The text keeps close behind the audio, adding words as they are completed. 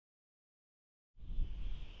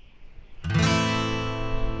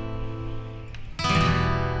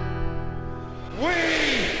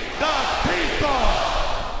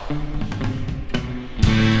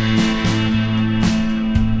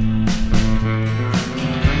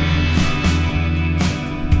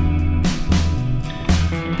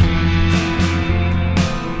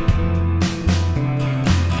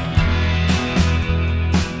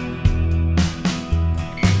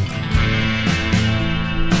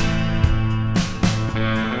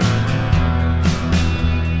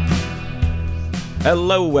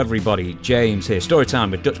Hello everybody, James here,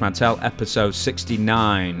 Storytime with Dutch Mantell, episode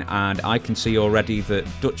 69, and I can see already that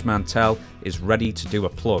Dutch Mantell is ready to do a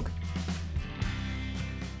plug.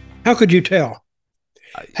 How could you tell?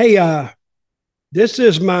 Hey, this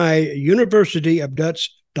is my University of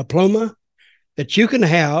Dutch diploma that you can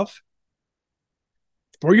have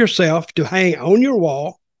for yourself to hang on your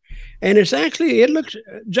wall. And it's actually, it looks,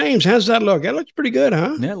 James, how's that look? It looks pretty good,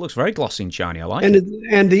 huh? Yeah, it looks very glossy and shiny. I like it.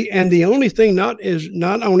 And the only thing not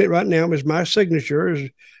on it right now is my signature, is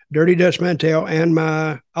Dirty Dutch Mantell, and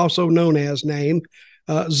my also known as name,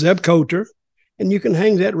 Zeb Coulter. And you can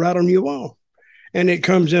hang that right on your wall. And it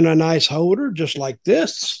comes in a nice holder just like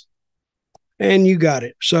this. And you got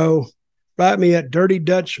it. So write me at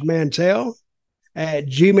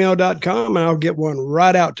dirtydutchmantell@gmail.com and I'll get one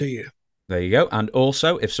right out to you. There you go. And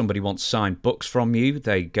also, if somebody wants signed books from you,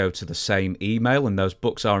 they go to the same email, and those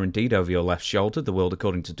books are indeed over your left shoulder, The World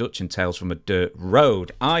According to Dutch and Tales from a Dirt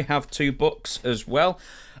Road. I have two books as well,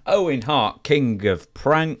 Owen Hart, King of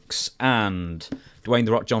Pranks, and Dwayne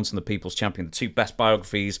The Rock Johnson, The People's Champion, the two best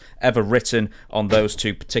biographies ever written on those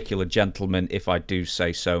two particular gentlemen, if I do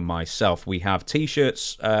say so myself. We have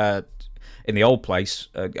T-shirts in the old place.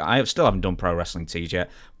 I still haven't done pro wrestling tees yet.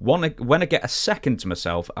 When I get a second to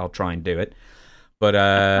myself, I'll try and do it. But,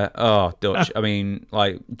 oh, Dutch, I mean,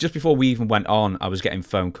 like, just before we even went on, I was getting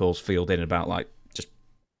phone calls fielded in about, like, just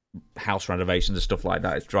house renovations and stuff like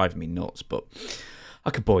that. It's driving me nuts, but I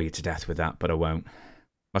could bore you to death with that, but I won't.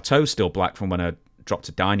 My toe's still black from when I dropped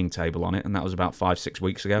a dining table on it, and that was about 5-6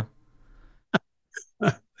 weeks ago.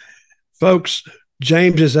 Folks,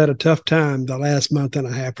 James has had a tough time the last month and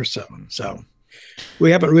a half or so. So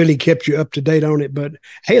we haven't really kept you up to date on it, but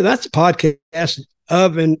hey, that's a podcast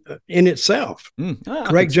of in itself.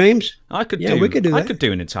 Correct, James? We could do that. I could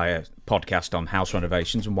do an entire podcast on house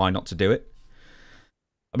renovations, and why not to do it?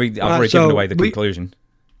 I mean, I've already given away the conclusion.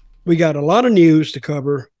 We got a lot of news to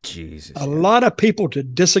cover. Jesus. A lot of people to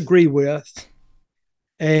disagree with,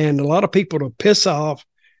 and a lot of people to piss off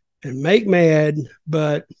and make mad,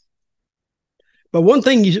 but one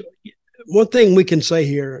thing we can say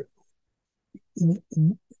here,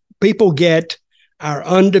 people get our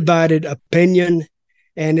undivided opinion,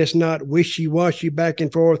 and it's not wishy-washy back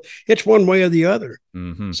and forth. It's one way or the other.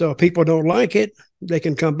 Mm-hmm. So if people don't like it, they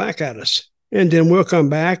can come back at us, and then we'll come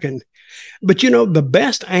back. But you know, the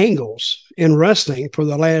best angles in wrestling for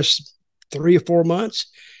the last 3 or 4 months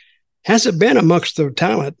hasn't been amongst the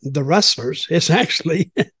talent, the wrestlers. It's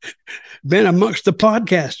actually been amongst the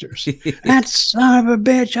podcasters. That son of a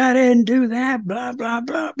bitch, I didn't do that, blah, blah,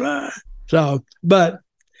 blah, blah. So, but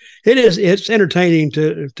it's entertaining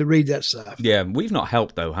to read that stuff. Yeah, we've not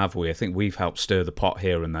helped, though, have we? I think we've helped stir the pot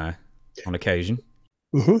here and there on occasion.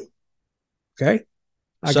 Mm-hmm. Okay,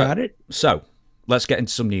 I got it. So, let's get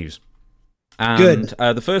into some news. And, good.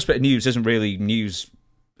 The first bit of news isn't really news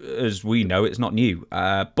as we know. It's not new,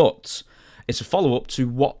 but it's a follow-up to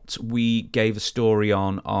what we gave a story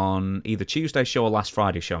on either Tuesday's show or last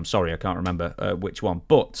Friday's show. I'm sorry, I can't remember which one,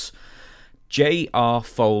 but JR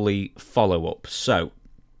Foley follow-up. So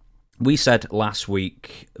we said last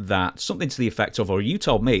week that something to the effect of, or you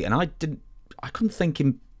told me, and I couldn't think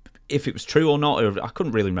if it was true or not, or I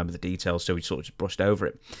couldn't really remember the details, so we sort of just brushed over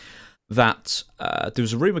it, that there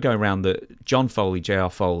was a rumor going around that John Foley, JR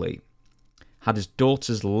Foley, had his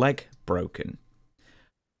daughter's leg broken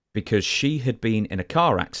because she had been in a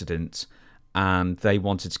car accident and they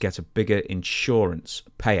wanted to get a bigger insurance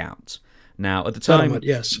payout. Now, at the time,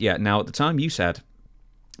 yes. Yeah, now at the time you said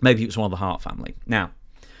maybe it was one of the Hart family. Now,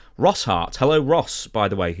 Ross Hart, hello Ross, by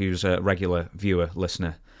the way, who's a regular viewer,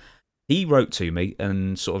 listener, he wrote to me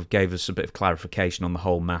and sort of gave us a bit of clarification on the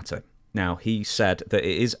whole matter. Now, he said that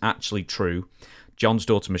it is actually true. John's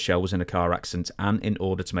daughter Michelle was in a car accident, and in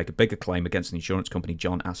order to make a bigger claim against the insurance company,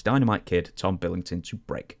 John asked Dynamite Kid Tom Billington to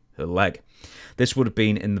break her leg. This would have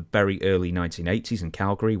been in the very early 1980s in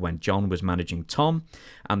Calgary when John was managing Tom,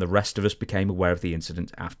 and the rest of us became aware of the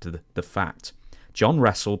incident after the fact. John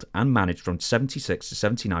wrestled and managed from 76 to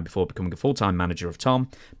 79 before becoming a full-time manager of Tom,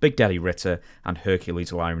 Big Daddy Ritter, and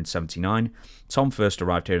Hercules Elias in 79. Tom first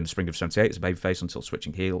arrived here in the spring of 78 as a babyface until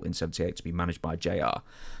switching heel in 78 to be managed by JR.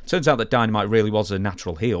 Turns out that Dynamite really was a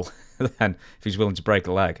natural heel, then, if he's willing to break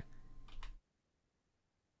a leg.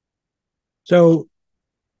 So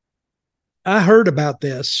I heard about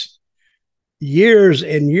this years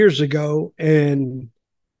and years ago, and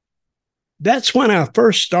that's when I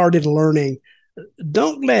first started learning,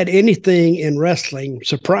 don't let anything in wrestling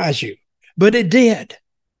surprise you. But it did,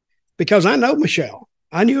 because I know Michelle.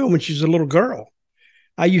 I knew her when she was a little girl.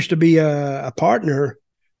 I used to be a partner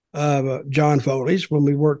of John Foley's when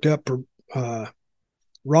we worked up for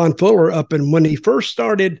Ron Fuller up and when he first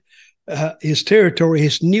started his territory,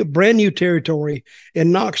 his brand new territory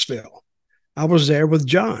in Knoxville. I was there with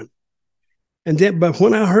John. And then, but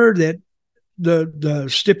when I heard that the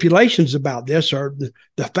stipulations about this or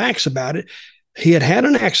the facts about it, he had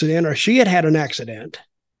an accident or she had an accident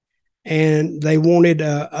and they wanted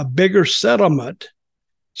a bigger settlement.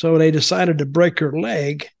 So they decided to break her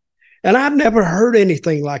leg. And I've never heard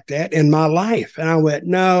anything like that in my life. And I went,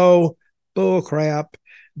 no, bull crap.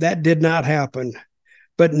 That did not happen.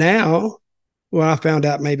 But now, well, I found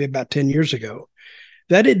out maybe about 10 years ago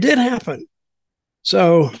that it did happen.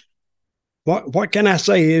 So what can I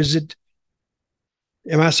say?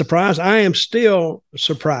 Am I surprised? I am still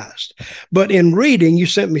surprised. But in reading, you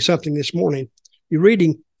sent me something this morning. You're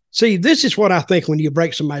reading. See, this is what I think when you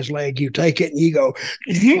break somebody's leg, you take it and you go,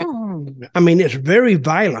 I mean, it's very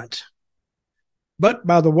violent. But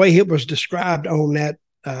by the way it was described on that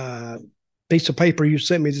piece of paper you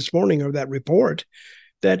sent me this morning or that report,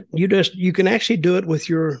 that you can actually do it with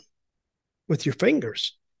your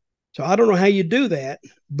fingers. So I don't know how you do that,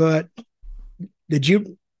 but did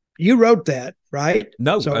you wrote that, right?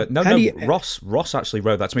 No, so no. Ross actually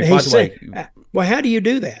wrote that to me. By the way, well, how do you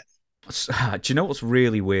do that? Do you know what's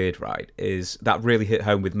really weird, right, is that really hit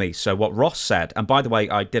home with me. So what Ross said, and by the way,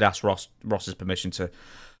 I did ask Ross's permission to,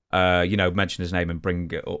 mention his name and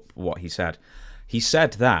bring up what he said. He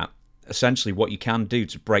said that essentially what you can do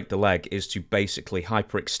to break the leg is to basically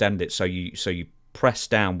hyperextend it. So you press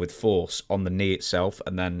down with force on the knee itself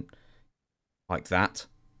and then like that.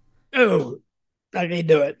 Oh, I can't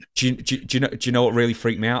do it. Do you know what really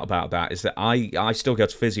freaked me out about that is that I still go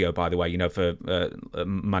to physio, by the way, for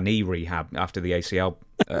my knee rehab after the ACL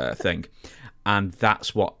thing, and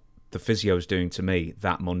that's what the physio was doing to me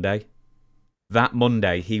that Monday. That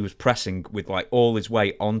Monday, he was pressing with like all his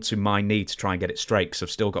weight onto my knee to try and get it straight because I've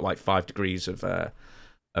still got like 5 degrees of I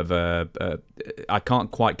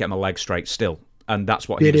can't quite get my leg straight still, and that's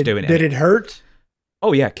what he was doing. Did it hurt?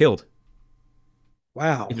 Oh yeah, killed.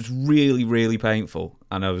 Wow. It was really, really painful.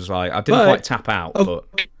 And I was like, I didn't quite tap out. But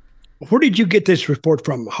where did you get this report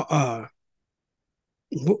from?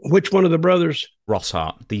 Which one of the brothers? Ross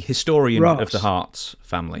Hart, the historian of the Harts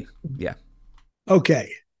family. Yeah.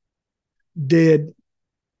 Okay. Did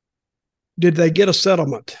they get a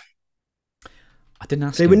settlement? I didn't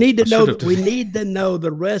ask. See, we need to know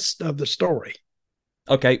the rest of the story.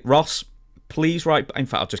 Okay, Ross, please write. In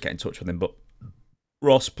fact, I'll just get in touch with him. But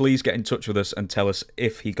Ross, please get in touch with us and tell us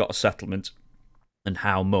if he got a settlement and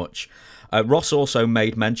how much. Ross also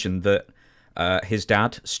made mention that his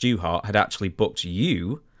dad, Stu Hart, had actually booked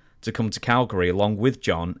you to come to Calgary along with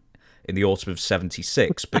John in the autumn of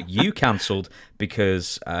 '76, but you cancelled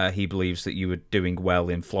because he believes that you were doing well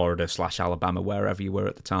in Florida / Alabama, wherever you were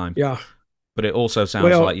at the time. Yeah. But it also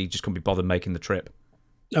sounds like you just couldn't be bothered making the trip.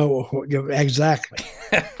 Oh, exactly.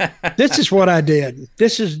 This is what I did.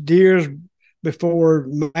 This is years before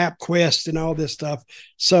MapQuest and all this stuff.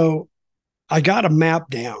 So I got a map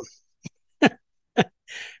down.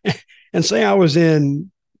 And say I was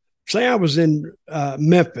in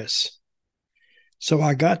Memphis. So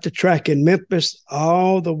I got the track in Memphis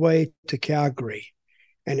all the way to Calgary.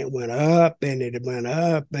 And it went up and it went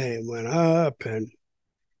up and it went up. And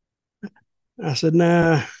I said,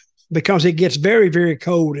 nah, because it gets very, very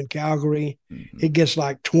cold in Calgary. Mm-hmm. It gets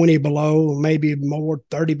like 20 below, maybe more,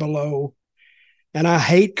 30 below. And I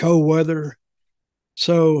hate cold weather.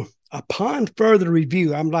 So upon further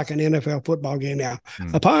review, I'm like an NFL football game now.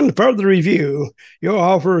 Upon further review, your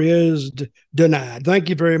offer is denied. Thank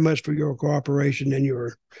you very much for your cooperation and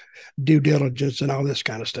your due diligence and all this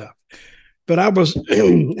kind of stuff. But I was,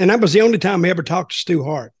 and that was the only time I ever talked to Stu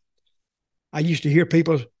Hart. I used to hear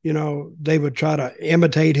people, they would try to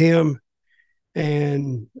imitate him.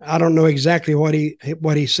 And I don't know exactly what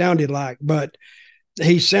he sounded like, but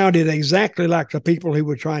he sounded exactly like the people who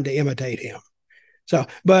were trying to imitate him. So,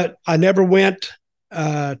 but I never went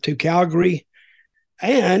to Calgary,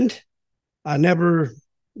 and I never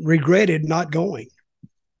regretted not going.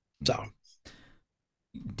 So,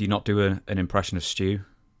 do you not do an impression of Stu?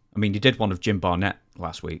 I mean, you did one of Jim Barnett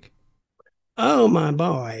last week. Oh my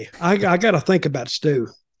boy, I got to think about Stu.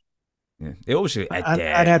 Yeah, it always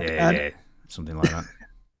I'd have to something like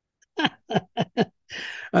that.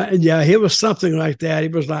 Yeah, it was something like that.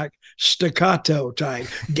 It was like staccato type.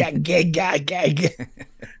 Gag, gag, gag, gag.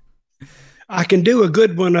 I can do a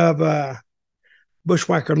good one of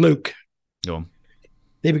Bushwhacker Luke. Go on.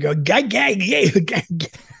 There we go. Gag, gag, gag,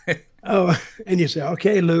 gag. Oh, and you say,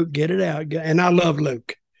 okay, Luke, get it out. And I love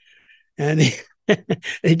Luke. And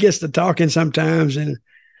he gets to talking sometimes,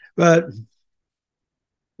 but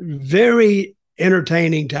very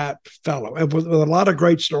entertaining type fellow, and with a lot of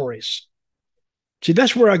great stories. See,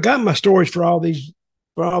 that's where I got my stories for all these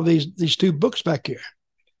two books back here.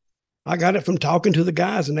 I got it from talking to the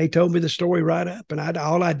guys, and they told me the story right up. And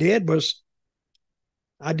all I did was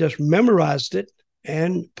I just memorized it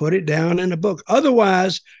and put it down in a book.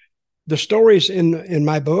 Otherwise, the stories in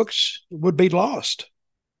my books would be lost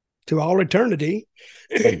to all eternity,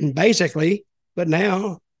 basically. But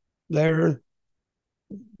now they're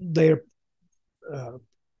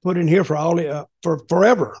put in here for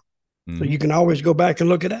forever, so you can always go back and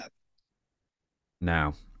look it up.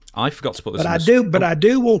 Now, I forgot to put this. But I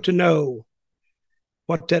do want to know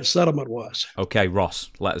what that settlement was. Okay,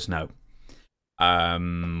 Ross, let us know.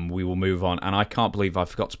 We will move on, and I can't believe I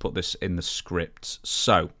forgot to put this in the script.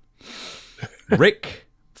 So, Ric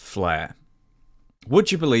Flair.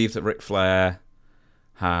 Would you believe that Ric Flair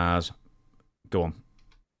has... Go on.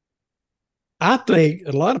 I think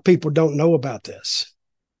a lot of people don't know about this.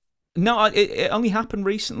 No, it only happened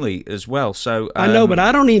recently as well. So I know, but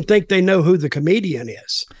I don't even think they know who the comedian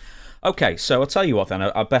is. Okay, so I'll tell you what then.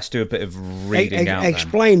 I'll best do a bit of reading out.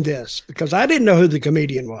 Explain this, because I didn't know who the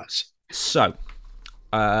comedian was. So,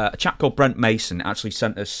 a chap called Brent Mason actually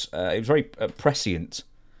sent us... it was very prescient.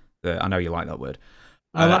 I know you like that word.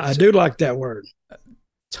 I do like that word.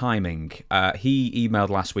 Timing. He emailed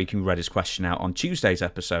last week and we read his question out on Tuesday's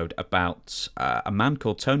episode about a man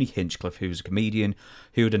called Tony Hinchcliffe, who's a comedian,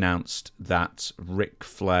 who had announced that Ric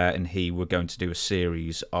Flair and he were going to do a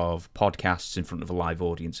series of podcasts in front of a live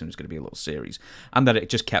audience, and it was going to be a little series, and that it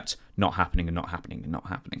just kept not happening and not happening and not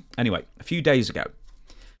happening. Anyway, a few days ago,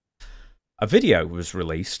 a video was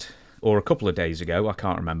released, or a couple of days ago, I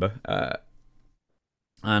can't remember,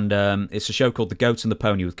 and it's a show called The Goat and the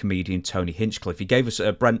Pony with comedian Tony Hinchcliffe. He gave us,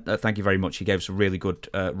 Brent, thank you very much, he gave us a really good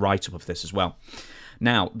write-up of this as well.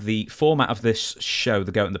 Now, the format of this show,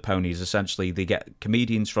 The Goat and the Pony, is essentially they get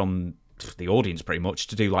comedians from the audience pretty much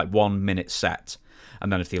to do like 1 minute set.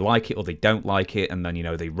 And then if they like it or they don't like it, and then, you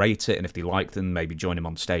know, they rate it, and if they like them, maybe join him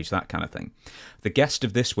on stage, that kind of thing. The guest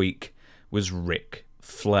of this week was Ric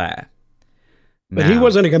Flair. But he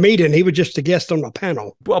wasn't a comedian, he was just a guest on a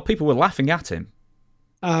panel. Well, people were laughing at him.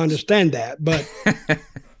 I understand that,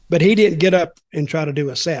 but he didn't get up and try to do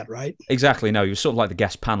a set, right? Exactly, no, he was sort of like the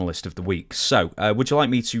guest panelist of the week. So, would you like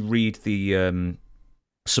me to read the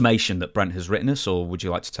summation that Brent has written us, or would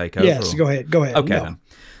you like to take over? Yes, go ahead. Okay, then.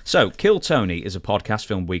 So, Kill Tony is a podcast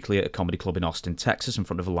filmed weekly at a comedy club in Austin, Texas, in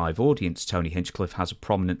front of a live audience. Tony Hinchcliffe has a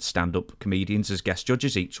prominent stand-up comedians as guest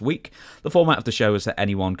judges each week. The format of the show is that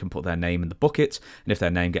anyone can put their name in the bucket, and if their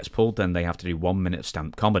name gets pulled, then they have to do 1 minute of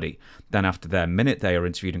stand-up comedy. Then after their minute, they are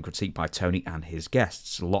interviewed and critiqued by Tony and his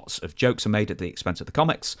guests. Lots of jokes are made at the expense of the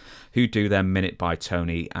comics, who do their minute by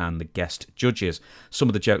Tony and the guest judges. Some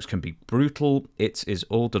of the jokes can be brutal. It is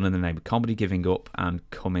all done in the name of comedy, giving up and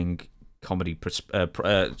coming... I'm reading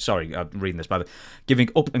this by the giving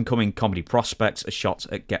up and coming comedy prospects a shot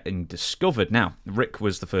at getting discovered. Now, Rick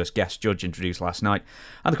was the first guest judge introduced last night,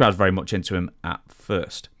 and the crowd was very much into him at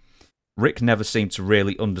first. Rick never seemed to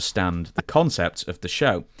really understand the concept of the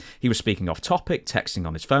show. He was speaking off topic, texting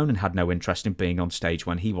on his phone, and had no interest in being on stage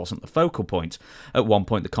when he wasn't the focal point. At one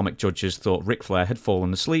point, the comic judges thought Ric Flair had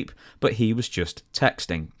fallen asleep, but he was just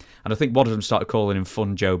texting. And I think one of them started calling him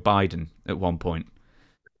Fun Joe Biden at one point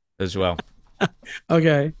as well.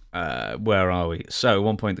 Okay. Where are we? So, at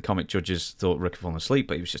one point, the comic judges thought Rick had fallen asleep,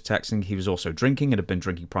 but he was just texting. He was also drinking and had been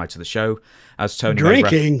drinking prior to the show. As Tony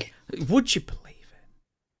drinking? Would you believe it?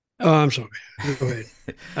 Oh, I'm sorry. Go ahead.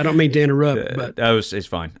 I don't mean to interrupt, but... it's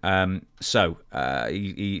fine.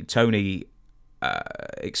 Tony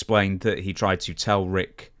explained that he tried to tell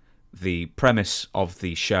Rick the premise of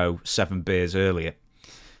the show 7 beers earlier.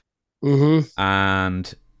 Mm-hmm.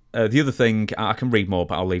 And... the other thing, I can read more,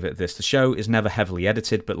 but I'll leave it at this. The show is never heavily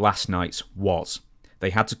edited, but last night's was. They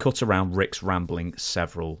had to cut around Rick's rambling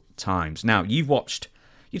several times. Now, you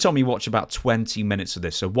told me you watched about 20 minutes of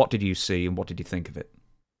this, so what did you see and what did you think of it?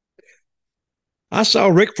 I saw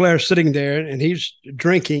Ric Flair sitting there, and he's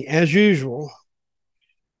drinking as usual.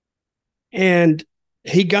 And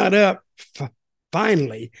he got up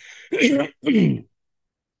finally and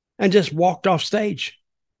just walked off stage.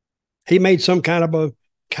 He made some kind of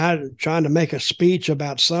trying to make a speech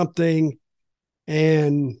about something,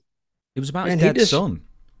 and it was about his dead son.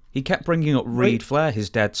 He kept bringing up Reed Flair, his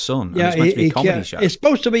dead son. Yeah, and it's meant to be a comedy show. It's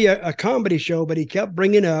supposed to be a comedy show, but he kept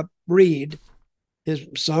bringing up Reed, his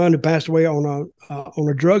son, who passed away on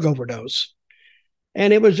a drug overdose,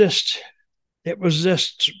 and it was just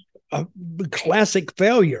a classic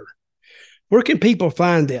failure. Where can people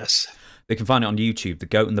find this? They can find it on YouTube, The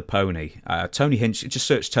Goat and the Pony. Tony Hinch, just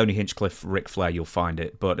search Tony Hinchcliffe, Ric Flair, you'll find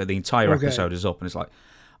it. But the entire episode is up, and it's like,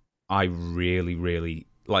 I really, really,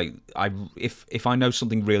 like, if I know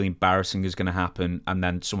something really embarrassing is going to happen, and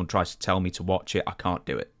then someone tries to tell me to watch it, I can't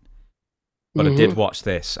do it. But I did watch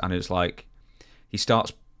this, and it's like, he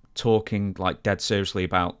starts talking, like, dead seriously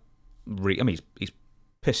about, I mean, he's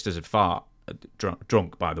pissed as a fart,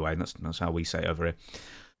 drunk, by the way, and that's how we say it over here.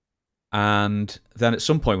 And then at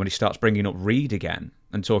some point when he starts bringing up Reed again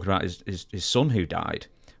and talking about his son who died,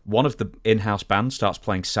 one of the in-house bands starts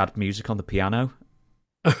playing sad music on the piano.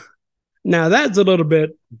 Now, that's a little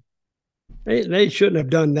bit... They shouldn't have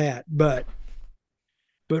done that, but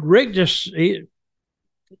Rick just... He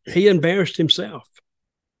embarrassed himself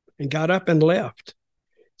and got up and left.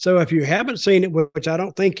 So if you haven't seen it, which I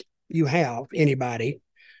don't think you have, anybody,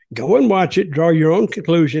 go and watch it, draw your own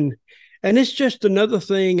conclusion. And it's just another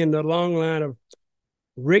thing in the long line of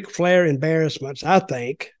Ric Flair embarrassments, I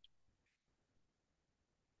think.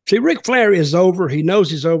 See, Ric Flair is over. He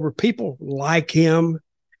knows he's over. People like him.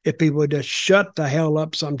 If he would just shut the hell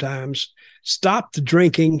up sometimes, stop the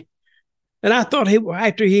drinking. And I thought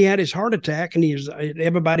after he had his heart attack and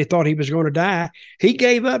everybody thought he was going to die, he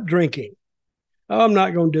gave up drinking. Oh, I'm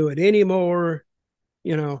not going to do it anymore.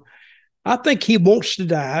 You know, I think he wants to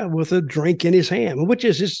die with a drink in his hand, which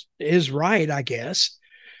is his right, I guess.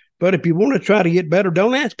 But if you want to try to get better,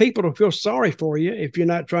 don't ask people to feel sorry for you if you're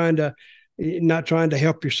not trying to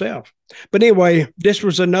help yourself. But anyway, this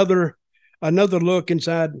was another look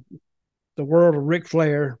inside the world of Ric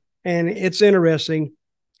Flair, and it's interesting.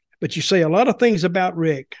 But you say a lot of things about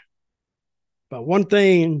Rick, but one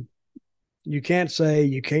thing you can't say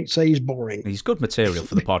he's boring. He's good material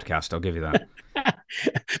for the podcast, I'll give you that.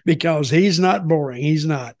 Because he's not boring. He's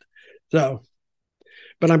not. So,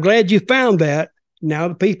 but I'm glad you found that. Now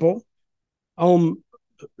the people, through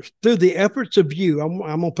the efforts of you, I'm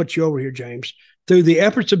going to put you over here, James. Through the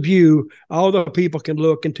efforts of you, all the people can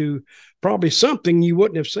look into probably something you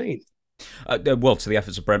wouldn't have seen. Well, to the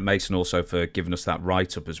efforts of Brent Mason also for giving us that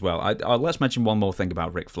write-up as well. Let's mention one more thing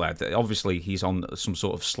about Ric Flair. Obviously, he's on some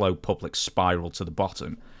sort of slow public spiral to the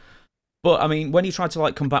bottom. But, I mean, when he tried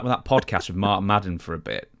to come back with that podcast with Mark Madden for a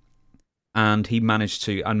bit, and he managed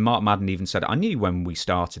to, and Mark Madden even said, I knew when we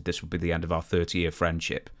started this would be the end of our 30-year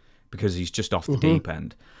friendship, because he's just off the deep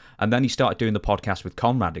end. And then he started doing the podcast with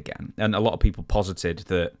Conrad again, and a lot of people posited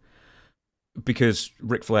that because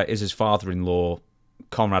Ric Flair is his father-in-law,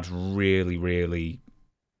 Conrad's really, really,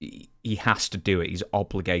 he has to do it. He's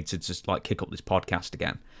obligated to kick up this podcast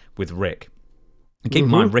again with Rick. And keep in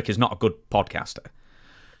mind, Rick is not a good podcaster.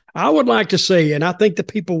 I would like to see, and I think the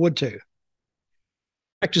people would too,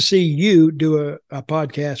 like to see you do a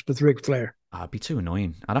podcast with Ric Flair. It'd be too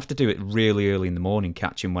annoying. I'd have to do it really early in the morning,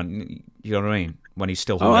 catch him when, you know what I mean? When he's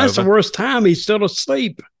still hungover. Oh, that's the worst time. He's still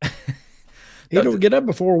asleep. He don't get up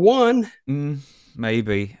before 1.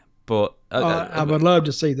 Maybe, but... I would love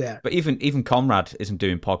to see that. But even Conrad isn't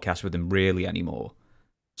doing podcasts with him really anymore.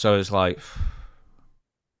 So it's like,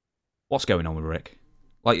 what's going on with Rick?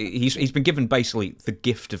 Like he's been given basically the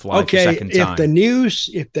gift of life a second time.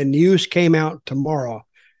 If the news came out tomorrow,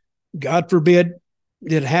 God forbid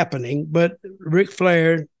it happening, but Ric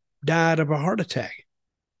Flair died of a heart attack,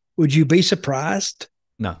 would you be surprised?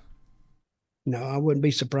 No. No, I wouldn't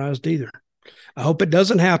be surprised either. I hope it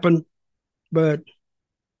doesn't happen, but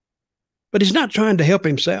he's not trying to help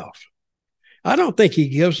himself. I don't think he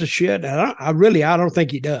gives a shit. I don't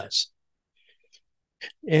think he does.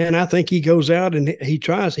 And I think he goes out and he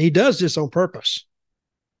does this on purpose.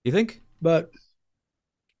 You think? But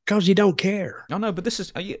because he don't care. No, but this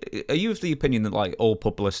is, are you of the opinion that all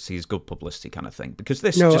publicity is good publicity kind of thing? Because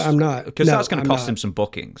this I'm not. Because that's going to cost him some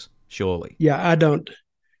bookings, surely. Yeah, I don't.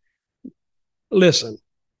 Listen,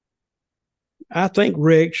 I think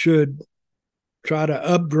Rick should try to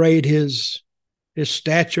upgrade his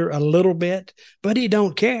stature a little bit, but he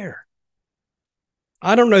don't care.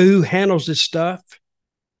 I don't know who handles his stuff.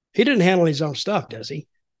 He didn't handle his own stuff, does he?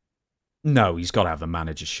 No, he's got to have a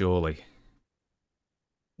manager, surely.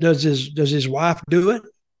 Does his wife do it?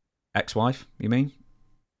 Ex-wife, you mean?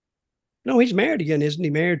 No, he's married again, isn't he?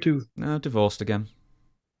 Married to... No, divorced again.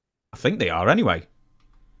 I think they are anyway.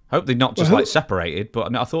 Hope they're not just separated,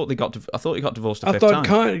 but I thought he got divorced a fifth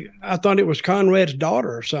time. I thought it was Conrad's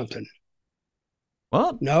daughter or something.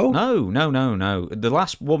 What? No. The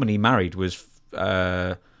last woman he married was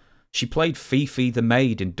she played Fifi the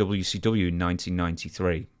maid in WCW in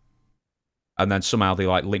 1993, and then somehow they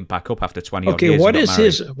linked back up after 20 odd years.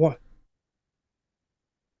 Okay,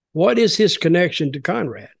 what is his connection to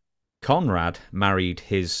Conrad? Conrad married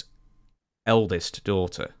his eldest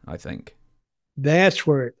daughter, I think. That's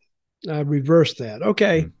where I reversed that.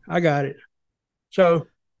 Okay, I got it. So,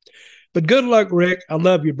 but good luck, Rick. I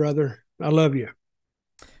love you, brother. I love you.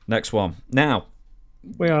 Next one. Now,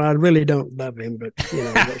 well, I really don't love him, but you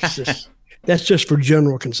know, that's just for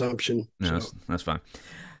general consumption. No, so. that's fine.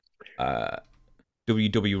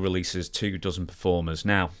 WWE releases 24 performers.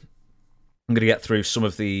 Now, I'm going to get through some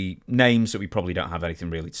of the names that we probably don't have anything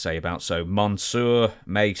really to say about. So, Mansoor,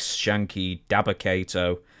 Mace, Shanky,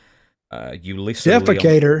 Dabba-Kato, Ulysses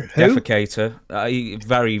Defecator. Leon, Defecator.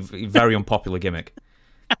 Very, very unpopular gimmick.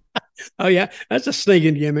 Oh, yeah. That's a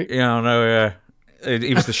sneaking gimmick. Yeah, no,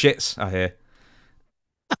 he was the shits, I hear.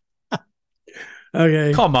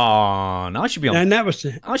 Okay. Come on. I should be on. And that was,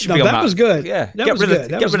 I should be on that. That was good. Yeah. Get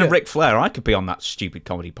rid of Ric Flair. I could be on that stupid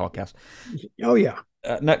comedy podcast. Oh, yeah.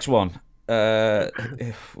 Next one. Well,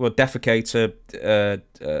 Defecator,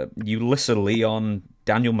 Ulysses Leon,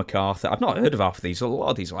 Daniel MacArthur. I've not heard of half of these. A lot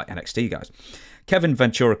of these are like NXT guys. Kevin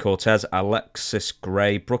Ventura Cortez, Alexis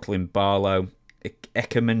Gray, Brooklyn Barlow,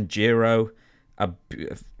 Eckerman Giro,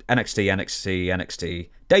 NXT,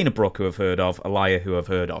 Dana Brooke, who I've heard of, Aliyah, who I've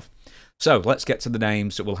heard of. So let's get to the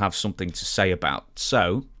names that we'll have something to say about.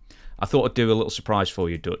 So I thought I'd do a little surprise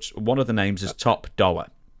for you, Dutch. One of the names is Top Dollar.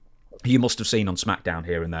 You must have seen on SmackDown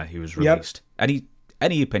here and there who was released. Yep.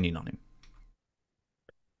 Any opinion on him?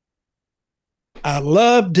 I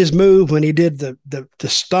loved his move when he did the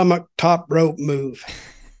stomach top rope move.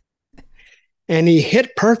 And he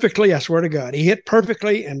hit perfectly, I swear to God. He hit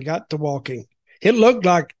perfectly and got to walking. It looked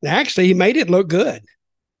like, actually, he made it look good.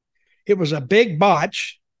 It was a big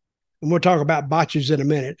botch. And we'll talk about botches in a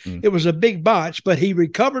minute. It was a big botch, but he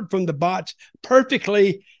recovered from the botch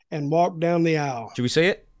perfectly and walked down the aisle. Should we see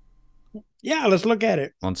it? Yeah, let's look at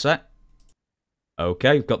it. One sec.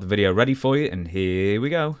 Okay, we've got the video ready for you, and here we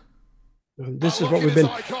go. This is what we've been...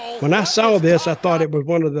 When I saw this, I thought it was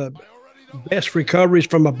one of the best recoveries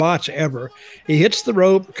from a botch ever. He hits the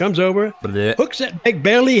rope, comes over, hooks that big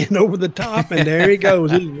belly and over the top, and there he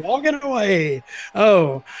goes. He's walking away.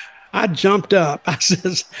 Oh, I jumped up. I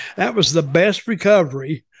says, that was the best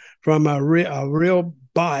recovery from a real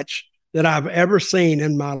botch that I've ever seen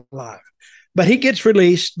in my life. But he gets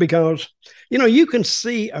released because, you know, you can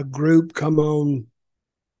see a group come on.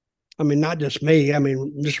 I mean, not just me. I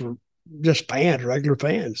mean, just fans, regular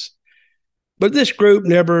fans. But this group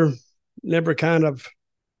never kind of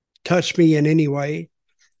touched me in any way.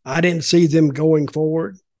 I didn't see them going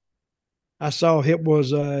forward. I saw it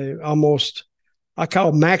was almost, I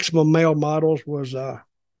call Maximum Male Models was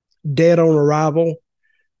dead on arrival.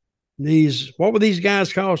 What were these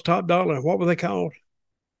guys called? Top Dollar. What were they called?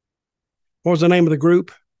 What was the name of the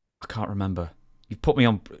group? I can't remember. You've put me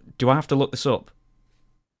on. Do I have to look this up?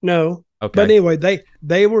 No. Okay. But anyway,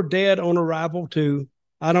 they were dead on arrival too.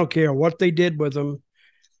 I don't care what they did with them.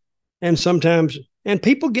 And sometimes, and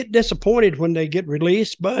people get disappointed when they get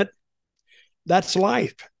released, but that's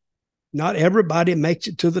life. Not everybody makes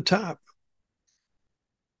it to the top.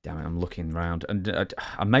 Damn it, I'm looking around. And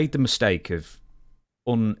I made the mistake of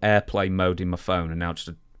un-airplay mode in my phone, and now just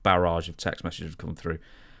a barrage of text messages have come through.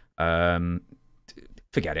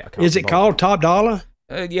 Forget it. I can't. Is it called Top Dollar?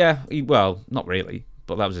 Yeah. Well, not really,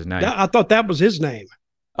 but that was his name. I thought that was his name.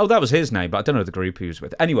 Oh, that was his name, but I don't know the group he was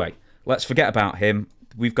with. Anyway, let's forget about him.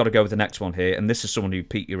 We've got to go with the next one here, and this is someone who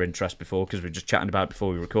piqued your interest before because we were just chatting about it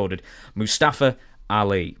before we recorded. Mustafa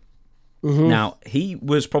Ali. Mm-hmm. Now, he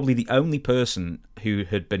was probably the only person who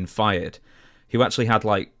had been fired who actually had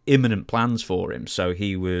like imminent plans for him. So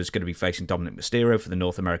he was going to be facing Dominic Mysterio for the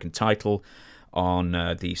North American title on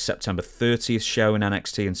the September 30th show in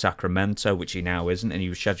NXT in Sacramento, which he now isn't, and he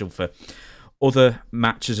was scheduled for other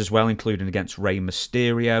matches as well, including against Rey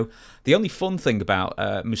Mysterio. The only fun thing about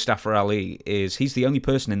Mustafa Ali is he's the only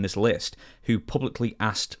person in this list who publicly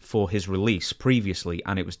asked for his release previously,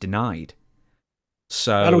 and it was denied.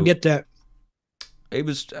 So I don't get that. It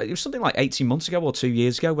was something like 18 months ago or 2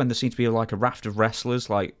 years ago when there seemed to be like a raft of wrestlers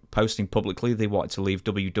like posting publicly they wanted to leave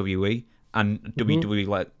WWE, and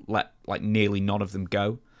WWE let like nearly none of them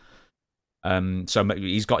go. So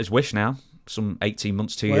he's got his wish now. Some 18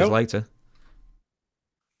 months, 2 years later.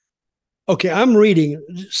 Okay, I'm reading.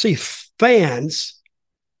 See, fans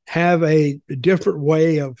have a different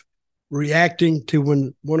way of reacting to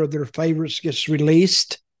when one of their favorites gets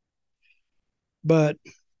released.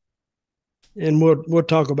 And we'll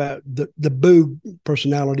talk about the boo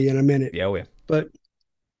personality in a minute. Yeah, yeah. But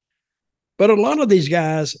a lot of these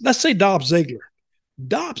guys, let's say Dolph Ziggler,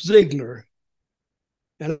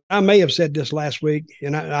 and I may have said this last week,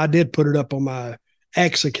 and I did put it up on my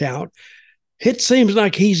X account. It seems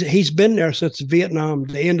like he's been there since the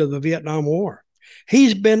end of the Vietnam War.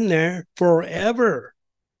 He's been there forever.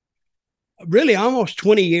 really almost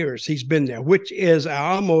 20 years he's been there, which is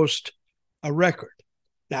almost a record.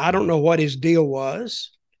 Now, I don't know what his deal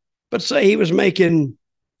was, but say he was making,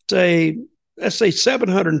 let's say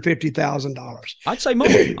 $750,000. I'd say more.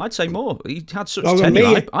 I'd say more. He had such Oh,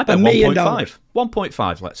 tenure. I bet $1 million. 1.5.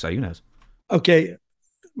 1.5, let's say. Who knows? Okay.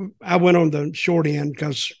 I went on the short end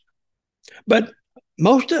but a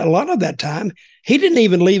lot of that time, he didn't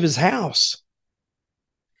even leave his house.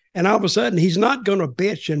 And all of a sudden, he's not going to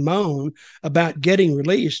bitch and moan about getting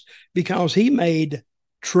released because he made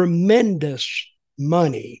tremendous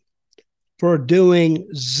money for doing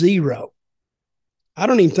zero. I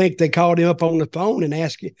don't even think they called him up on the phone and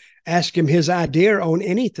asked him his idea on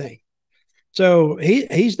anything. So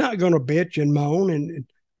he's not going to bitch and moan. And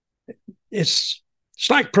it's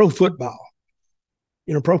like pro football.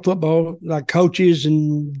 Pro football, like coaches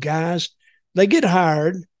and guys, they get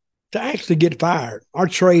hired to actually get fired or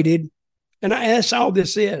traded. And that's all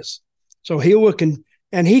this is. So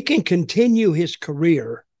he can continue his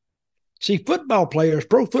career. See, pro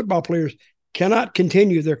football players cannot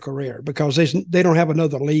continue their career because they don't have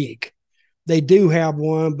another league. They do have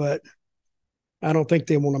one, but I don't think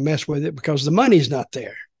they want to mess with it because the money's not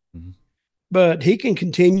there. Mm-hmm. But he can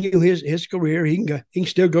continue his career. He can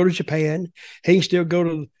still go to Japan. He can still go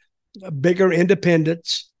to bigger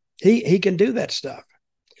independents. He can do that stuff.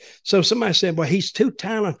 So somebody said, well, he's too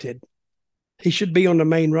talented. He should be on the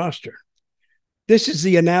main roster. This is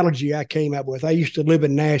the analogy I came up with. I used to live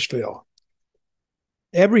in Nashville.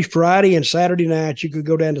 Every Friday and Saturday night, you could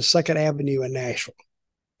go down to 2nd Avenue in Nashville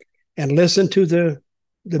and listen to the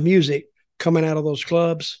music coming out of those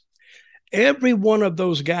clubs. Every one of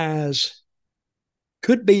those guys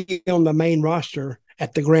could be on the main roster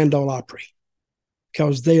at the Grand Ole Opry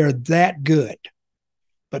because they are that good.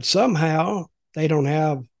 But somehow they don't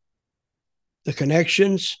have the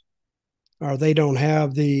connections or they don't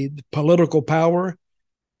have the political power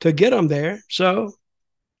to get them there. So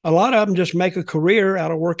a lot of them just make a career out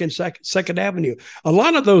of working 2nd Avenue. A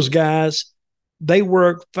lot of those guys, they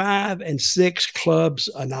work 5 and 6 clubs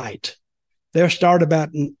a night. They'll start about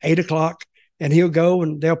 8 o'clock and he'll go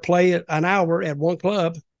and they'll play an hour at one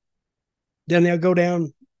club. Then they'll go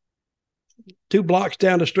down 2 blocks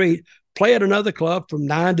down the street, play at another club from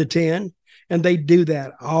 9 to 10, and they do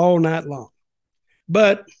that all night long.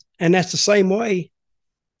 And that's the same way.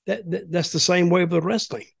 That's the same way with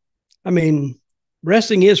wrestling. I mean,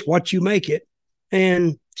 wrestling is what you make it.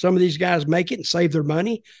 And some of these guys make it and save their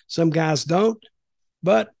money. Some guys don't.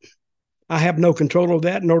 But I have no control of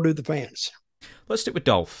that, nor do the fans. Let's stick with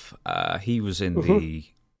Dolph. He was in the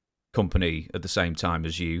company at the same time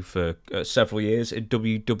as you for several years in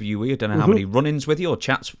WWE. I don't know how many run-ins with you or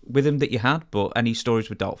chats with him that you had, but any stories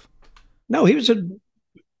with Dolph? No,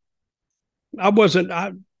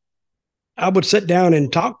 I would sit down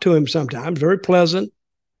and talk to him sometimes, very pleasant.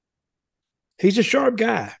 He's a sharp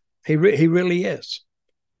guy. He really is.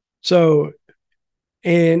 So,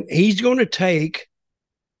 and he's going to take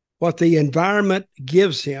what the environment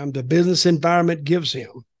gives him, the business environment gives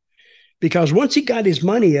him. Because once he got his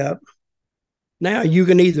money up, now you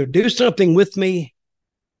can either do something with me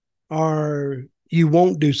or you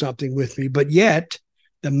won't do something with me. But yet,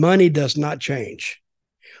 the money does not change,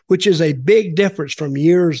 which is a big difference from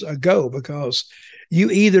years ago because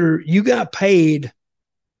you got paid,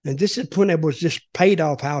 and this is when it was just paid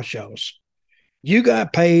off house shows. You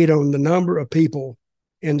got paid on the number of people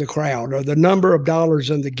in the crowd or the number of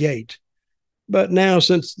dollars in the gate. But now,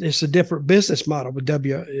 since it's a different business model with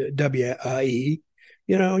WWE,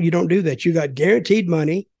 you don't do that. You got guaranteed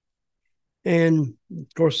money. And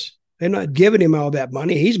of course, they're not giving him all that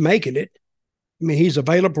money. He's making it. I mean, he's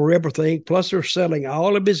available for everything. Plus, they're selling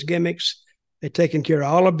all of his gimmicks. They're taking care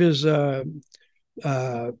of all of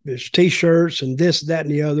his T-shirts and this, that,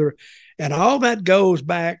 and the other. And all that goes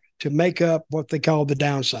back to make up what they call the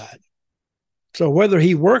downside. So whether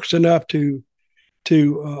he works enough to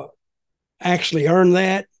actually earn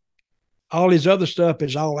that, all his other stuff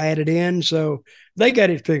is all added in. So they got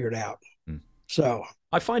it figured out. So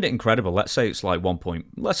I find it incredible. Let's say it's like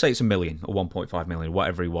let's say it's $1 million or 1.5 million,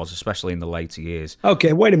 whatever he was, especially in the later years.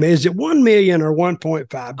 Okay, wait a minute. Is it 1 million or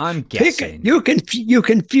 1.5? I'm guessing. You're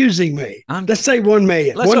confusing me. Let's say 1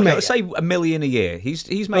 million. Let's say $1 million a year.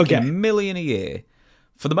 He's making $1 million a year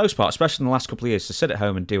for the most part, especially in the last couple of years, to sit at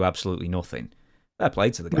home and do absolutely nothing. Fair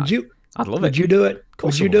play to the guy. I'd love it. Would you do it?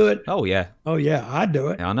 Would you do it? Oh, yeah. Oh, yeah, I'd do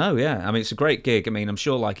it. Yeah, I know, yeah. I mean, it's a great gig. I mean, I'm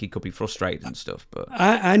sure he could be frustrated and stuff, but...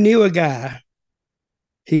 I knew a guy.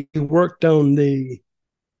 He worked on the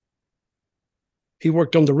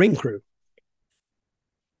ring crew.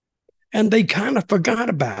 And they kind of forgot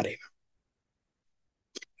about him.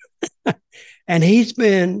 And he's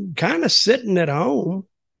been kind of sitting at home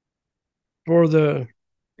for the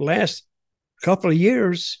last couple of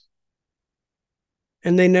years,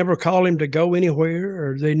 and they never call him to go anywhere,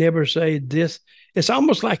 or they never say this. It's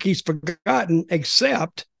almost like he's forgotten,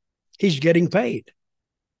 except he's getting paid.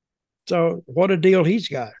 So what a deal he's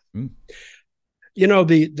got. Mm. You know,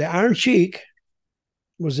 the Iron Sheik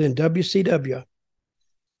was in WCW,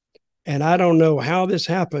 and I don't know how this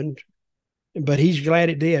happened, but he's glad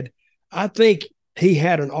it did. I think he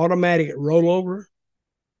had an automatic rollover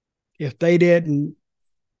if they didn't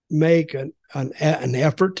make an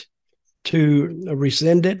effort to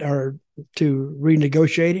rescind it or to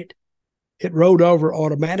renegotiate it. It rolled over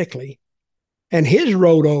automatically. And his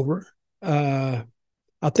rolled over, I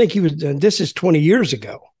think he was, this is 20 years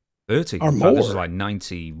ago. 30 or more. This is like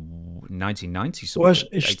 1990 something. Well,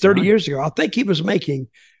 it's 30 years ago. I think he was making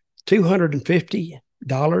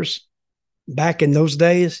 $250 back in those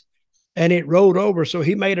days, and it rolled over. So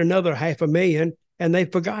he made another $500,000, and they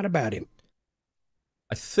forgot about him.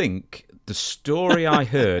 I think the story I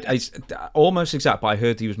heard is almost exact, but I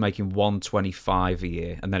heard he was making $125 a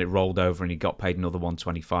year, and then it rolled over, and he got paid another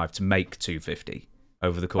 $125 to make $250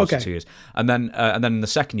 over the course of 2 years. And then in the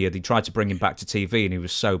second year, they tried to bring him back to TV, and he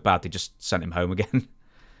was so bad they just sent him home again.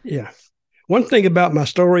 Yeah. One thing about my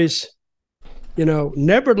stories, you know,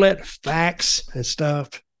 never let facts and stuff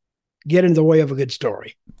get in the way of a good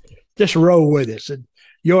story. Just roll with it.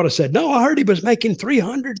 You ought to have said, no, I heard he was making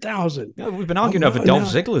 $300,000. No, we've been arguing over Dolph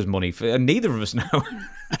Ziggler's money, and neither of us know.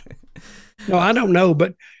 No, I don't know,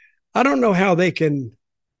 but I don't know how they can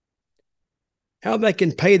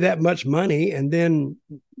pay that much money and then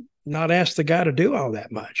not ask the guy to do all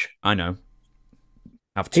that much. I know.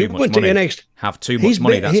 Have too much money. Have too much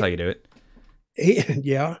money. That's how you do it.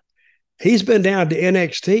 Yeah. He's been down to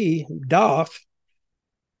NXT, Dolph,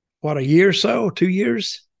 what, a year or so, 2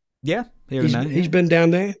 years? Yeah. He's been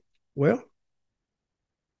down there. Well,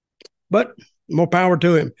 but more power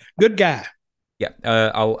to him. Good guy. Yeah,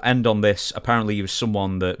 I'll end on this. Apparently, he was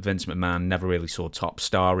someone that Vince McMahon never really saw top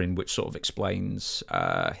star in, which sort of explains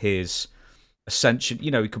his ascension.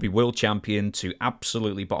 You know, he could be world champion to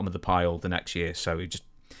absolutely bottom of the pile the next year. So he just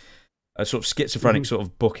a sort of schizophrenic sort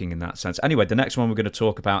of booking in that sense. Anyway, the next one we're going to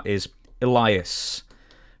talk about is Elias.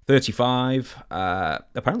 35.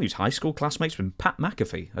 Apparently, he was high school classmates with Pat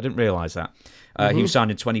McAfee. I didn't realise that. He was signed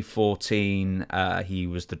in 2014. He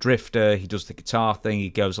was the drifter. He does the guitar thing. He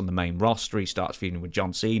goes on the main roster. He starts feuding with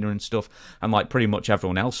John Cena and stuff. And like pretty much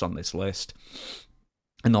everyone else on this list,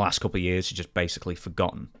 in the last couple of years, he's just basically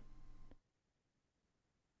forgotten.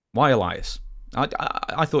 Why Elias?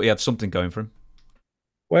 I thought he had something going for him.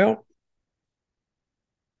 Well,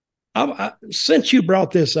 since you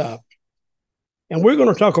brought this up, and we're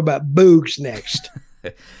going to talk about Boogs next.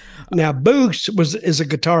 Now, Boogs is a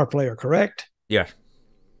guitar player, correct? Yeah.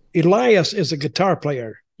 Elias is a guitar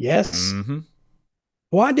player, yes? Mm-hmm.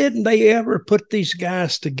 Why didn't they ever put these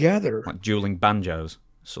guys together? Like dueling banjos,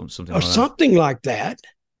 something or like something like that.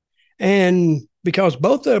 And because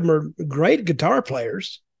both of them are great guitar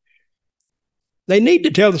players, they need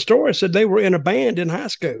to tell the story. Said they were in a band in high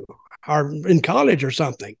school or in college or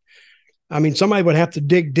something. I mean, somebody would have to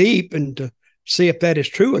dig deep and to see if that is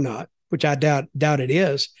true or not, which I doubt it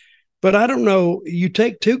is. But I don't know. You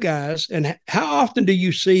take two guys, and how often do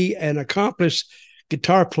you see an accomplished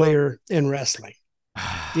guitar player in wrestling?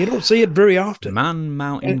 You don't see it very often. Man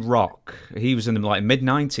Mountain Rock. He was in the like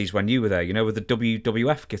mid-90s when you were there, you know, with the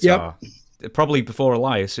WWF guitar. Yep. Probably before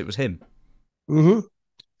Elias, it was him. Mm-hmm.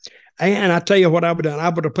 And I tell you what I would have done. I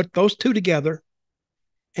would have put those two together,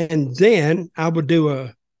 and then I would do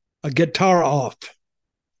a guitar off.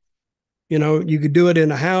 You know, you could do it in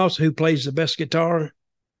a house, who plays the best guitar.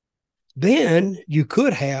 Then you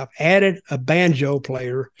could have added a banjo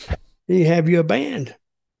player, and you have you a band,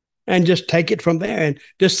 and just take it from there and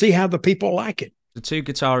just see how the people like it. The two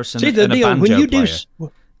guitarists and a banjo when you player.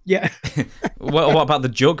 Yeah. What about the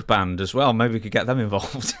jug band as well? Maybe we could get them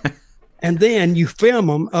involved. And then you film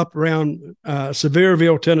them up around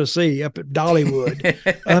Sevierville, Tennessee, up at Dollywood,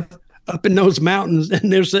 up in those mountains,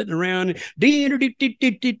 and they're sitting around.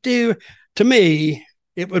 To me,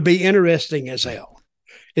 it would be interesting as hell.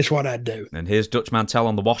 It's what I'd do. And here's Dutch Mantell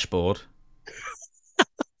on the washboard.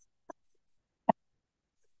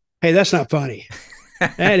 Hey, that's not funny.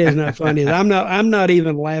 That is not funny. I'm not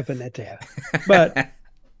even laughing at that.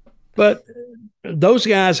 But those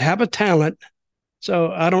guys have a talent,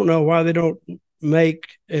 so I don't know why they don't make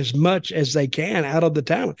as much as they can out of the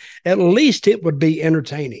talent. At least it would be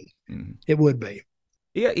entertaining. Mm. It would be.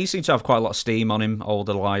 Yeah, he seemed to have quite a lot of steam on him, old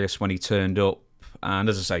Elias, when he turned up. And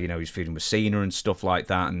as I say, you know, he was feuding with Cena and stuff like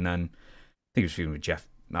that. And then I think he was feuding with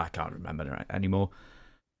I can't remember anymore.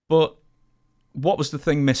 But what was the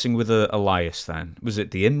thing missing with Elias then? Was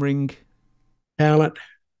it the in-ring talent?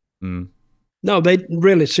 No, they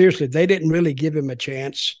really, seriously, they didn't really give him a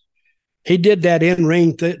chance. He did that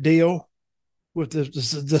in-ring deal with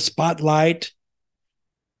the spotlight.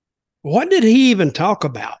 What did he even talk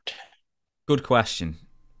about? Good question.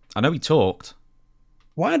 I know he talked.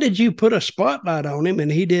 Why did you put a spotlight on him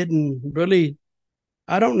and he didn't really?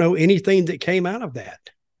 I don't know anything that came out of that.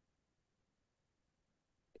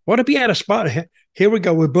 What if he had a spot? Here we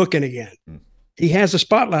go. We're booking again. He has a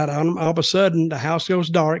spotlight on him. All of a sudden, the house goes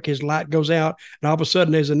dark. His light goes out. And all of a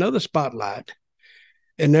sudden, there's another spotlight.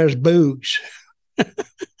 And there's Boogs.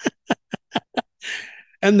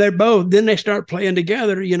 And they're both, then they start playing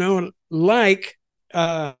together, you know, like,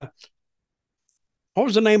 what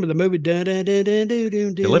was the name of the movie?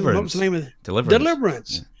 Deliverance. What was the name of it?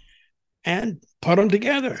 Deliverance. Yeah. And put them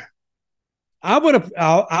together. I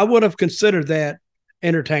would have considered that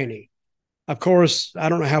entertaining. Of course, I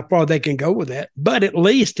don't know how far they can go with that, but at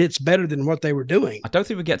least it's better than what they were doing. I don't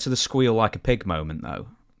think we get to the squeal like a pig moment, though.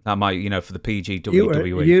 That might, you know, for the PG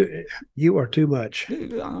WWE. You are too much.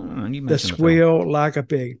 The squeal like a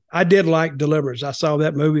pig. I did like Deliverance. I saw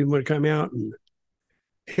that movie when it came out, and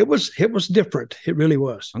it was different. It really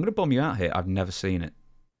was. I'm going to bum you out here. I've never seen it.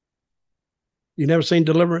 You never seen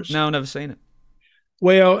Deliverance? No, never seen it.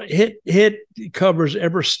 Well, it covers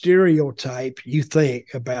every stereotype you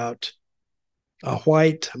think about a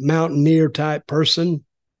white mountaineer type person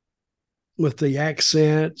with the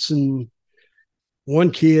accents, and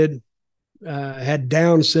one kid had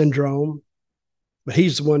Down syndrome, but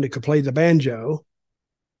he's the one that could play the banjo.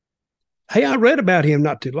 Hey, I read about him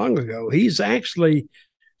not too long ago. He's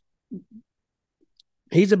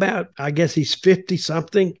about, I guess he's 50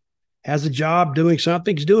 something, has a job doing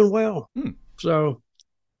something. He's doing well. So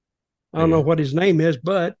I don't know what his name is,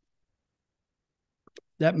 but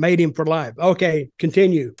that made him for life. Okay,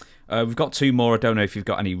 continue. We've got two more. I don't know if you've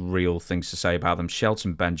got any real things to say about them.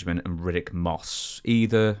 Shelton Benjamin and Riddick Moss.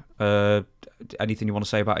 Either, anything you want to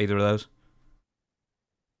say about either of those?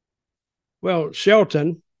 Well,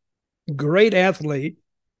 Shelton, great athlete.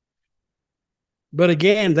 But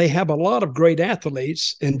again, they have a lot of great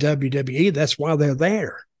athletes in WWE. That's why they're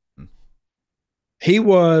there. He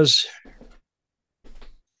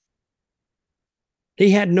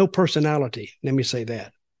had no personality. Let me say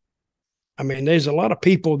that. I mean, there's a lot of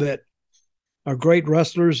people that are great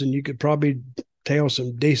wrestlers, and you could probably tell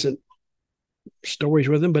some decent stories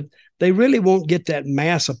with them, but they really won't get that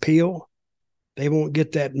mass appeal. They won't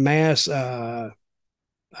get that mass. I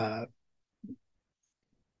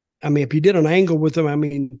mean, if you did an angle with him, I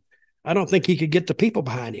mean, I don't think he could get the people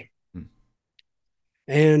behind him.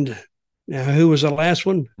 And now, who was the last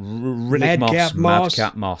one? Madcap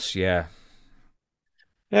Moss, yeah.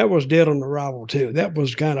 That was dead on arrival too. That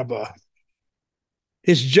was kind of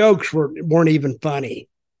his jokes weren't even funny.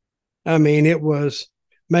 I mean, it was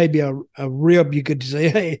maybe a rib you could say,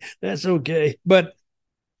 hey, that's okay. But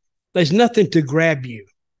there's nothing to grab you.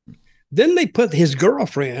 Then they put his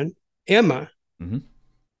girlfriend, Emma,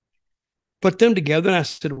 put them together. And I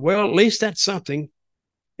said, well, at least that's something.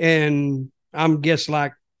 And I'm guess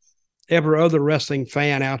like every other wrestling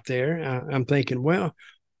fan out there, I'm thinking, well,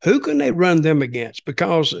 who can they run them against?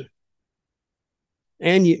 Because,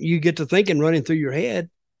 and you get to thinking running through your head,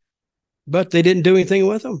 but they didn't do anything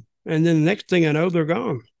with them. And then the next thing I know, they're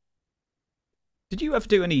gone. Did you ever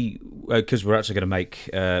do any, because we're actually going to make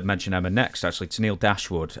mention Emma next, actually, Tenille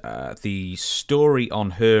Dashwood. The story on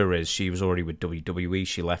her is she was already with WWE.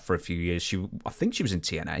 She left for a few years. I think she was in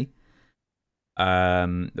TNA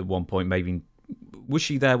at one point, maybe. Was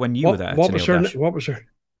she there when you were there? What was her?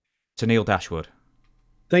 Tenille Dashwood.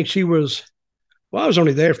 I think she was, well, I was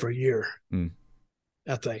only there for a year,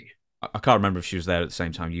 I think. I can't remember if she was there at the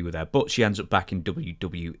same time you were there, but she ends up back in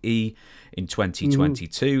WWE in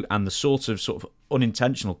 2022, and the sort of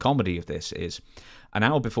unintentional comedy of this is an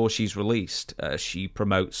hour before she's released, she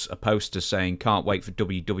promotes a poster saying, can't wait for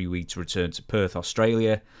WWE to return to Perth,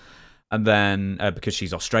 Australia. And then, because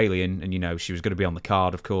she's Australian, and, you know, she was going to be on the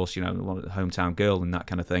card, of course, you know, hometown girl and that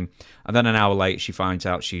kind of thing. And then an hour later, she finds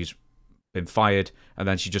out she's been fired, and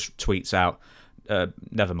then she just tweets out,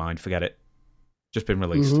 never mind, forget it. Just been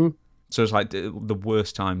released. So it's like the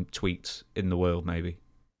worst time tweets in the world, maybe.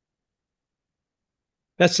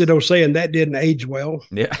 That's the old saying, that didn't age well.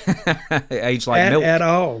 Yeah, it aged like milk. At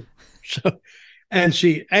all. So, and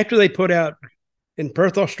she, after they put out, in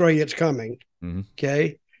Perth, Australia, it's coming,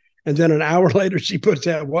 okay? And then an hour later, she puts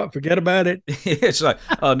out, what, forget about it? It's like,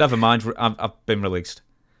 oh, never mind, I've been released.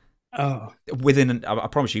 Oh. Within, I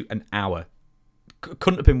promise you, an hour.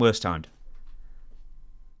 Couldn't have been worse timed.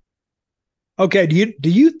 Okay, do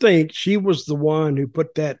you think she was the one who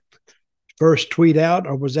put that first tweet out,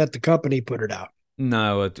 or was that the company put it out?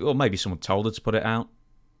 No, or maybe someone told her to put it out.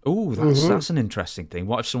 Oh, Mm-hmm. that's an interesting thing.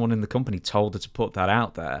 What if someone in the company told her to put that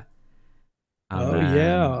out there, and Oh then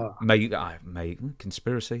yeah. may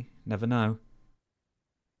conspiracy? Never know.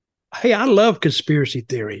 Hey, I love conspiracy You see,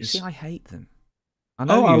 theories. I hate them. I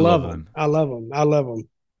know Oh, I you love love them. them. I love them. I love them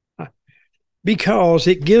because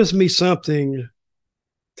it gives me something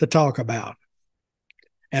to talk about.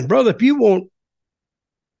 And brother, if you want,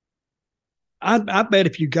 I bet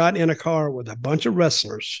if you got in a car with a bunch of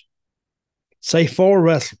wrestlers, say four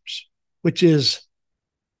wrestlers, which is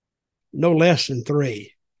no less than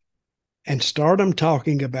three, and start them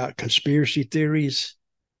talking about conspiracy theories,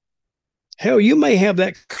 hell, you may have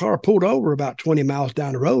that car pulled over about 20 miles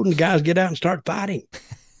down the road and the guys get out and start fighting.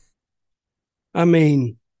 I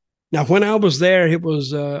mean, now when I was there, it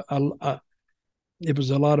was a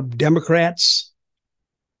lot of Democrats,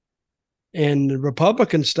 and the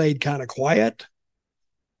Republicans stayed kind of quiet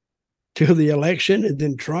till the election, and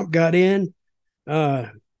then Trump got in. Uh,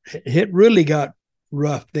 it really got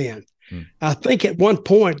rough then. Hmm. I think at one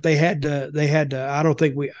point they had to.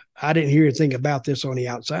 I didn't hear anything about this on the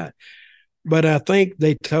outside, but I think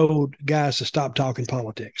they told guys to stop talking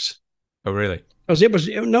politics Oh, really? because it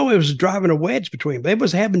was driving a wedge between them. They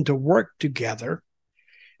was having to work together,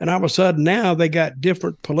 and all of a sudden now they got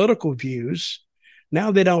different political views.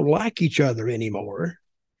 Now they don't like each other anymore,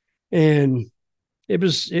 and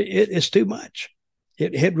it's too much.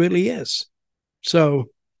 It really is. So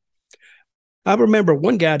I remember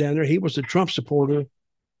one guy down there. He was a Trump supporter,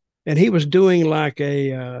 and he was doing like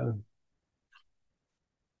a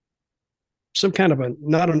some kind of a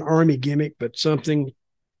not an army gimmick, but something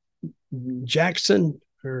Jackson,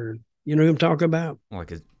 or you know who I'm talking about.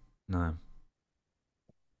 Like a no.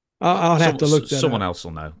 I'll have to look that Someone up. else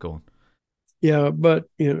will know. Go on. Yeah, but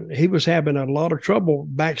he was having a lot of trouble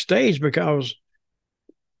backstage because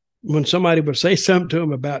when somebody would say something to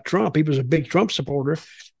him about Trump, he was a big Trump supporter.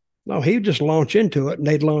 No, he would just launch into it, and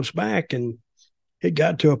they'd launch back, and it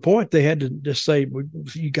got to a point they had to just say, well,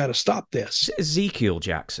 "You got to stop Is this." it Ezekiel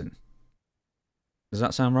Jackson? Does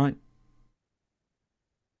that sound right?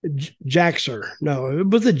 Jaxer, no,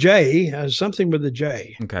 with a J, something with a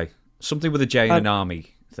J. Okay. Something with a J in I, an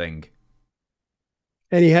army thing.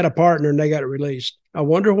 and he had a partner, and they got released. I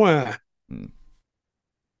wonder why. Hmm.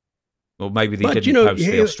 Or maybe they But didn't post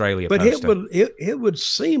the Australia but it poster. would it would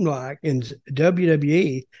seem like in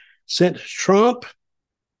WWE, since Trump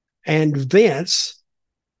and Vince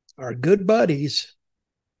are good buddies,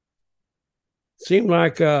 seem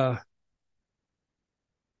like but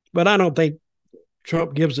I don't think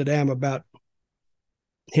Trump gives a damn about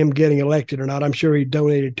him getting elected or not. I'm sure he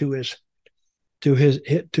donated to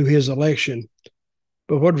his election.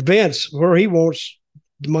 But what Vince, where he wants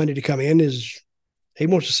the money to come in, is he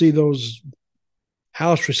wants to see those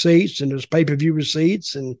house receipts and those pay-per-view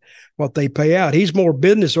receipts and what they pay out. He's more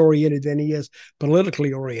business oriented than he is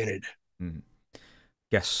politically oriented. Hmm.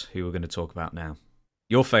 Guess who we're going to talk about now?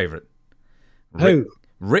 Your favourite, Who?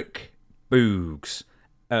 Rick Boogs.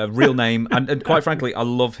 Real name, and quite frankly, I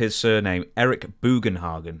love his surname, Eric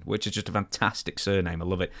Bugenhagen, which is just a fantastic surname. I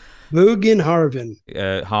love it. Bugenhagen.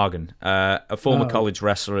 Hagen, a former college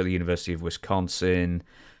wrestler at the University of Wisconsin,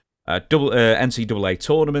 NCAA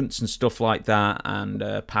tournaments and stuff like that, and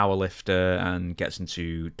power lifter, and gets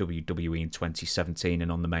into WWE in 2017 and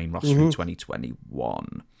on the main roster in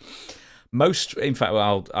 2021. In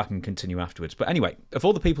fact, I can continue afterwards. But anyway, of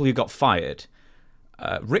all the people who got fired,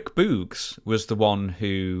 Rick Boogs was the one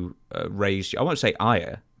who raised, I won't say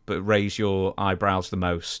ire, but raised your eyebrows the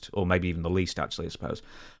most, or maybe even the least, actually, I suppose.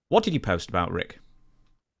 What did you post about Rick?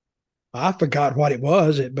 I forgot what it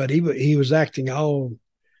was, but he was acting all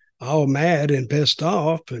mad and pissed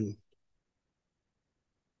off, and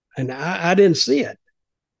I didn't see it.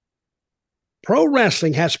 Pro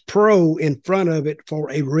wrestling has pro in front of it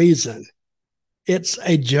for a reason. It's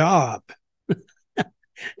a job.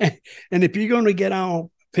 And if you're going to get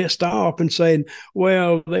all pissed off and saying,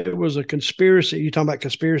 well, there was a conspiracy, you talking about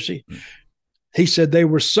conspiracy? He said there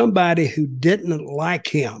was somebody who didn't like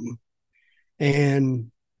him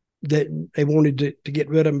and that they wanted to get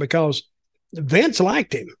rid of him because Vince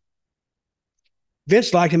liked him.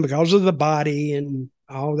 Vince liked him because of the body and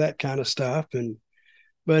all that kind of stuff.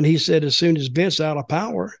 But he said as soon as Vince out of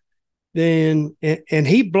power, then and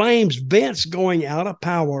he blames Vince going out of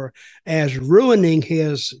power as ruining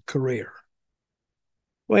his career.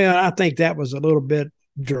 Well, I think that was a little bit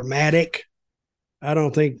dramatic. I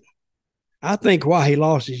think why he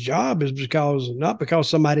lost his job is not because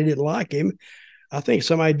somebody didn't like him. I think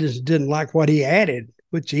somebody just didn't like what he added.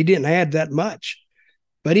 which he didn't add that much.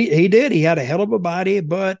 But he did. He had a hell of a body.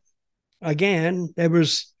 But again, there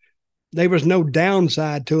was no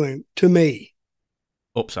downside to him, to me.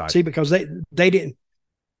 Upside. See, because they didn't.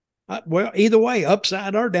 Well, either way,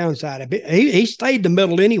 upside or downside. He stayed the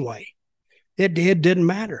middle anyway. It didn't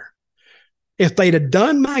matter. If they'd have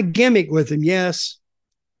done my gimmick with him, yes,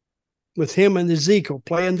 with him and Ezekiel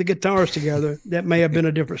playing the guitars together, that may have been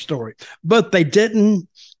a different story. But they didn't.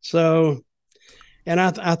 So, and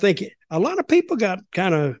I think a lot of people got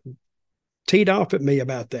kind of teed off at me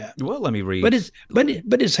about that. Well, let me read. But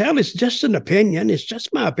it's hell. It's just an opinion. It's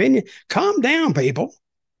just my opinion. Calm down, people.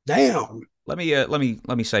 Down. Let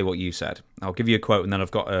me say what you said. I'll give you a quote, and then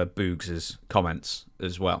I've got Boogs' comments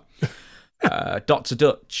as well. Dr.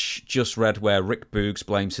 Dutch just read where Rick Boogs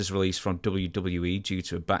blames his release from WWE due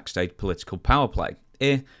to a backstage political power play.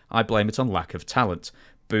 I blame it on lack of talent.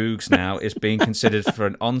 Boogs now is being considered for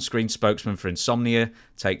an on-screen spokesman for insomnia.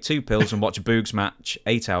 Take 2 pills and watch a Boogs match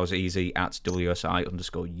 8 hours easy at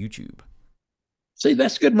WSI_YouTube. See,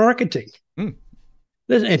 that's good marketing.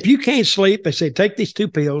 If you can't sleep, they say, take these 2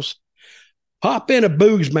 pills, pop in a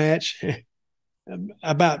Boogs match.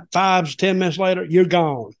 About 5 to 10 minutes later, you're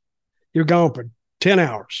gone. You're gone for 10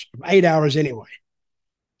 hours, 8 hours anyway.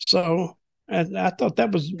 So I thought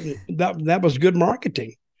that was good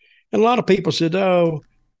marketing. And a lot of people said, oh,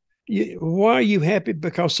 why are you happy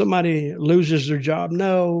because somebody loses their job?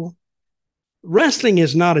 No, wrestling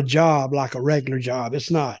is not a job like a regular job.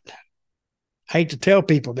 It's not. I hate to tell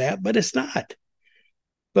people that, but it's not.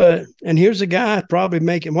 And here's a guy probably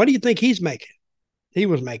making, what do you think he's making? He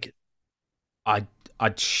was making.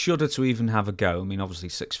 I'd shudder to even have a go. I mean, obviously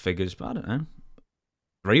 6 figures, but I don't know.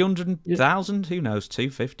 300,000? Who knows?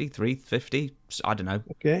 250, 350? I don't know.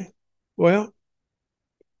 Okay. Well,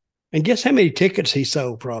 and guess how many tickets he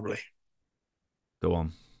sold probably? Go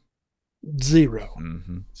on. 0.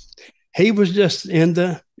 Mm-hmm. He was just in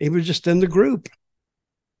the group.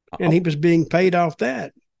 And he was being paid off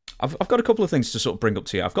that. I've got a couple of things to sort of bring up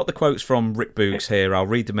to you. I've got the quotes from Rick Boogs here. I'll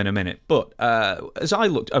read them in a minute. But as I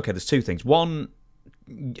looked, okay, there's 2 things. One,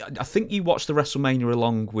 I think you watched the WrestleMania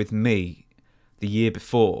along with me the year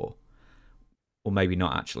before. Or maybe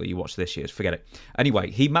not, actually. You watched this year's. Forget it.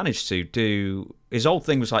 Anyway, he managed to do... His old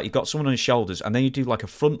thing was like, you got someone on his shoulders, and then you do like a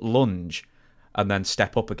front lunge, and then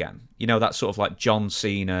step up again. You know, that sort of like John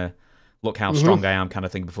Cena, look how strong I am kind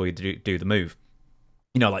of thing before you do the move.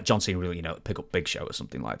 You know, like John Cena really, pick up Big Show or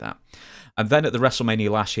something like that. And then at the WrestleMania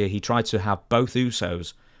last year, he tried to have both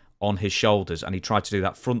Usos on his shoulders, and he tried to do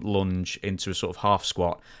that front lunge into a sort of half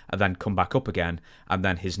squat, and then come back up again, and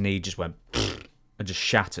then his knee just went and just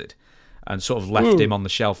shattered, and sort of left him on the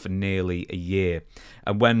shelf for nearly a year.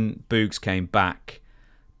 And when Boogs came back,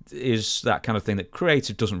 is that kind of thing that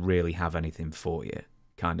creative doesn't really have anything for you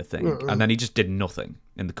kind of thing. And then he just did nothing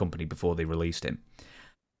in the company before they released him.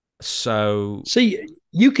 So... See,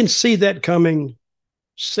 you can see that coming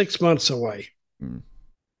 6 months away.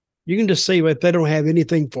 You can just see if they don't have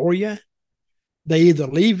anything for you, they either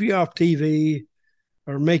leave you off TV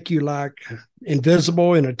or make you like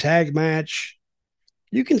invisible in a tag match.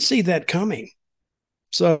 You can see that coming.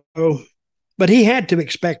 So, but he had to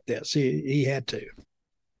expect this. He had to.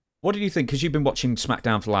 What did you think? Because you've been watching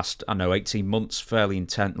SmackDown for the last, 18 months fairly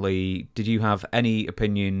intently. Did you have any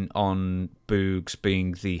opinion on Boogs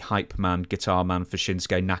being the hype man, guitar man for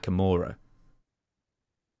Shinsuke Nakamura?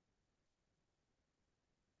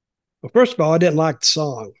 Well, first of all, I didn't like the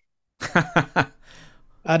song.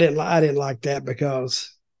 I didn't like that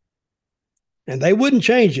because, and they wouldn't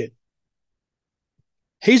change it.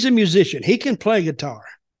 He's a musician. He can play guitar.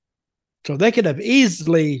 So they could have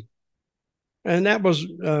easily, and that was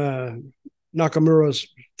Nakamura's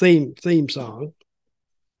theme song.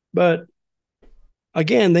 But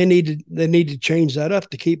again, they need to change that up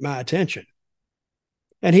to keep my attention.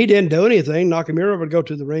 And he didn't do anything. Nakamura would go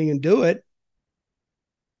to the ring and do it.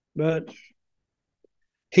 But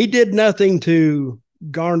he did nothing to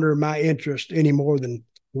garner my interest any more than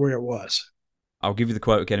where it was. I'll give you the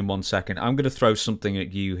quote again in 1 second. I'm going to throw something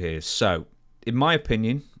at you here. So, in my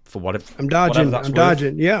opinion, for whatever I'm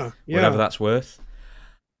dodging. Yeah. Whatever that's worth.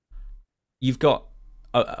 You've got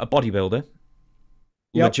a bodybuilder,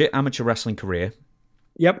 legit amateur wrestling career.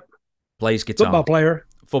 Yep. Plays guitar.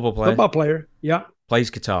 Football player. Yeah. Plays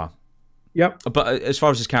guitar. Yep. But as far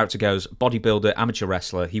as his character goes, bodybuilder, amateur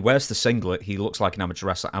wrestler. He wears the singlet. He looks like an amateur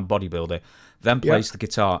wrestler and bodybuilder. Then plays the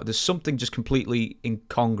guitar. There's something just completely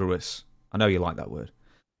incongruous. I know you like that word.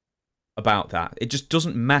 About that. It just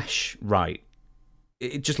doesn't mesh right.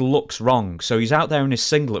 It just looks wrong. So he's out there in his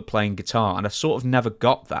singlet playing guitar, and I sort of never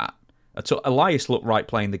got that. Elias looked right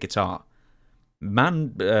playing the guitar.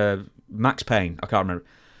 Max Payne, I can't remember,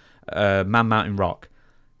 Man Mountain Rock.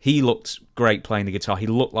 He looked great playing the guitar. He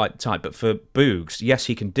looked like the type. But for Boogs, yes,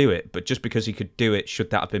 he can do it. But just because he could do it, should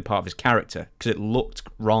that have been part of his character? Because it looked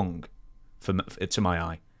wrong to my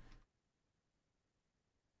eye.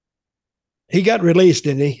 He got released,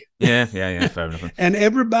 didn't he? Yeah, fair enough. And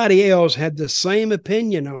everybody else had the same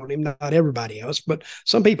opinion on him. Not everybody else, but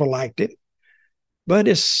some people liked it. But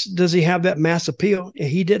does he have that mass appeal?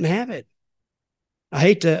 He didn't have it. I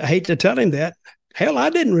hate to tell him that. Hell, I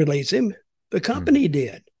didn't release him. The company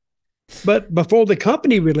did. But before the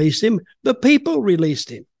company released him, the people released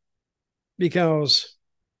him. Because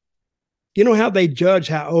you know how they judge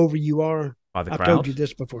how over you are? By the crowd? I've told you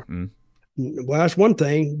this before. Well, that's one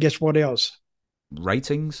thing. Guess what else?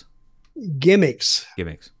 Ratings? Gimmicks.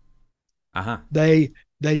 Uh-huh. They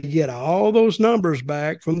get all those numbers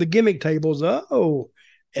back from the gimmick tables. Oh,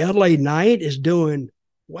 LA Knight is doing,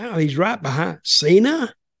 wow, he's right behind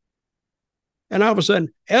Cena. And all of a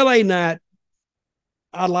sudden, LA Knight,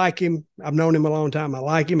 I like him. I've known him a long time. I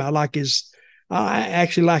like him. I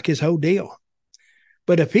actually like his whole deal.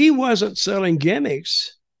 But if he wasn't selling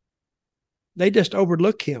gimmicks, they just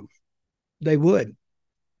overlook him. They would.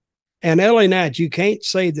 And LA Knight, you can't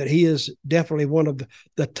say that he is definitely one of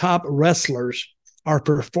the top wrestlers or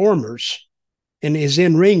performers in his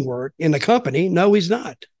in-ring work in the company. No, he's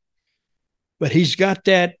not. But he's got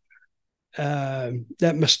that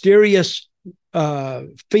mysterious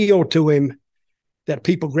feel to him that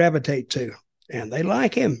people gravitate to, and they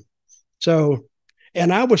like him. So,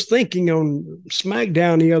 and I was thinking on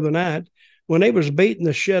SmackDown the other night when they was beating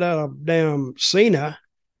the shit out of damn Cena,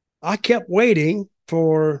 I kept waiting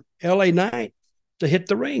for LA Knight to hit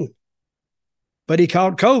the ring. But he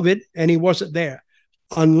caught COVID and he wasn't there.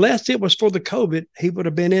 Unless it was for the COVID, he would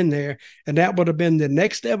have been in there, and that would have been the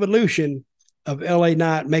next evolution of LA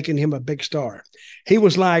Knight, making him a big star. He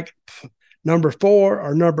was like number 4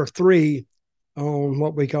 or number 3 on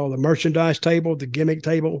what we call the merchandise table, the gimmick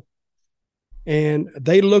table. And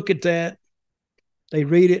they look at that, they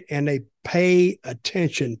read it, and they pay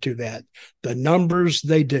attention to that. The numbers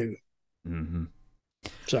they do. Mm-hmm.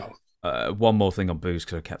 So one more thing on Boogs,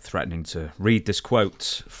 because I kept threatening to read this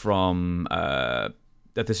quote from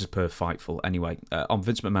this is per Fightful anyway, on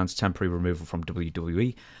Vince McMahon's temporary removal from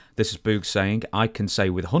WWE. This is Boogs saying, "I can say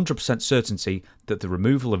with 100% certainty that the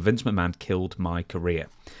removal of Vince McMahon killed my career."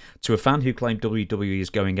 To a fan who claimed WWE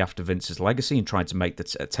is going after Vince's legacy and tried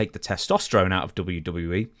to take the testosterone out of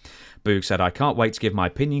WWE, Boogs said, "I can't wait to give my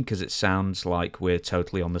opinion because it sounds like we're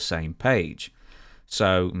totally on the same page."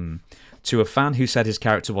 So, to a fan who said his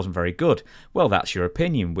character wasn't very good, well, that's your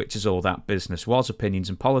opinion, which is all that business was. Opinions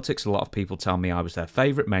and politics. A lot of people tell me I was their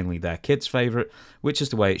favourite, mainly their kids' favourite, which is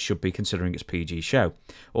the way it should be considering it's PG show.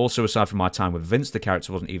 Also, aside from my time with Vince, the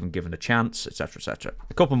character wasn't even given a chance, etc., etc.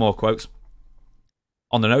 A couple more quotes.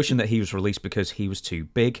 On the notion that he was released because he was too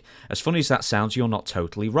big, as funny as that sounds, you're not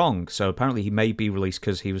totally wrong. So apparently he may be released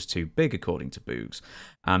because he was too big, according to Boogs.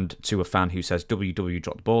 And to a fan who says WWE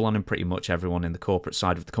dropped the ball on him, pretty much everyone in the corporate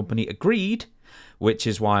side of the company agreed, which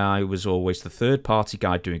is why I was always the third-party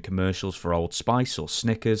guy doing commercials for Old Spice or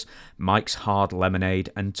Snickers, Mike's Hard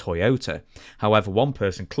Lemonade, and Toyota. However, one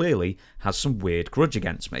person clearly has some weird grudge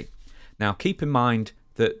against me. Now, keep in mind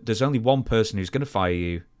that there's only one person who's going to fire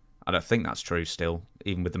you. I don't think that's true still,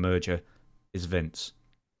 even with the merger, is Vince.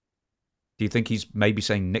 Do you think he's maybe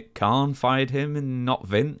saying Nick Khan fired him and not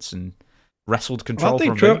Vince and wrestled control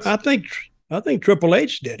from Vince? I think Triple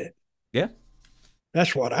H did it. Yeah.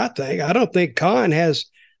 That's what I think. I don't think Khan has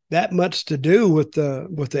that much to do with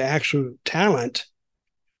the actual talent.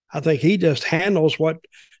 I think he just handles what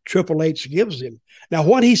Triple H gives him. Now,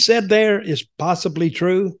 what he said there is possibly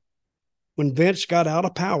true. When Vince got out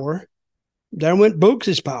of power, there went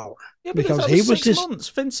Boogs' power. Yeah, because he was 6 months.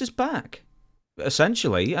 Vince is back,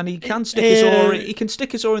 essentially, and he can stick his oar. He can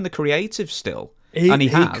stick his oar in the creative still, and he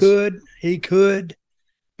has. He could,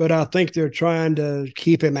 but I think they're trying to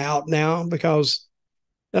keep him out now because.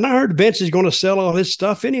 And I heard Vince is going to sell all his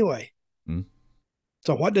stuff anyway.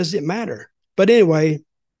 So what does it matter? But anyway,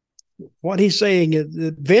 what he's saying is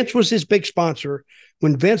that Vince was his big sponsor.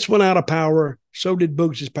 When Vince went out of power, so did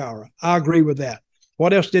Boogs' power. I agree with that.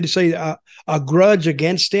 What else did he say? A grudge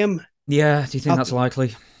against him? Yeah, do you think that's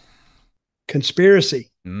likely? Conspiracy.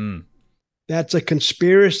 That's a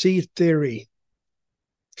conspiracy theory.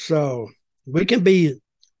 So we can be,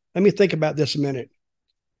 let me think about this a minute.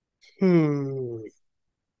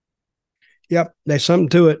 Yep, there's something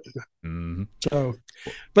to it. So,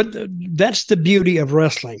 but that's the beauty of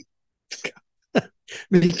wrestling.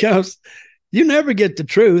 Because you never get the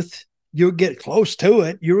truth. You'll get close to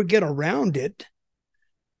it. You'll get around it.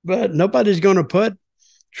 But nobody's going to put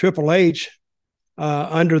Triple H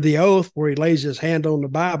under the oath, where he lays his hand on the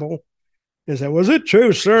Bible and said, "Was it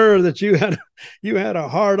true, sir, that you had a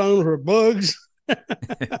hard on for bugs?"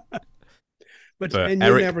 But and you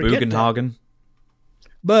Eric never get that. Bugenhagen.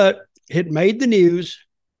 But it made the news,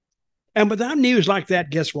 and without news like that,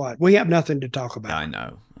 guess what? We have nothing to talk about. I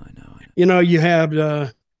know. You know, you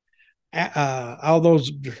have all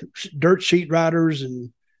those dirt sheet writers,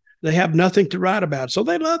 and they have nothing to write about, so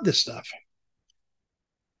they love this stuff.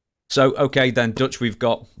 So, okay, then, Dutch, we've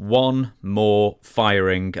got one more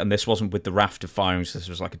firing, and this wasn't with the raft of firings. This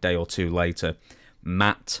was like a day or two later.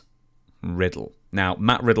 Matt Riddle. Now,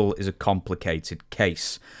 Matt Riddle is a complicated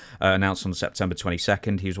case. Announced on September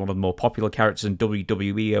 22nd, he was one of the more popular characters in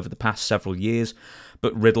WWE over the past several years,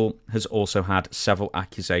 but Riddle has also had several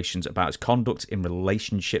accusations about his conduct in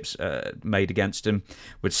relationships made against him,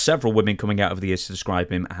 with several women coming out over the years to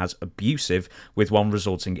describe him as abusive, with one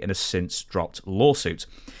resulting in a since-dropped lawsuit.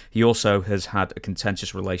 He also has had a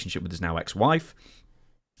contentious relationship with his now ex-wife.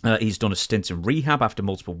 He's done a stint in rehab after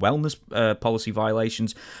multiple wellness policy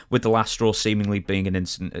violations, with the last straw seemingly being an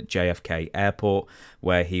incident at JFK Airport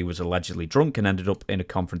where he was allegedly drunk and ended up in a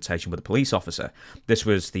confrontation with a police officer. This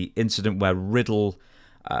was the incident where Riddle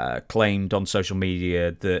claimed on social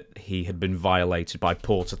media that he had been violated by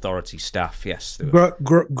Port Authority staff. Yes.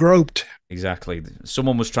 Groped. Exactly.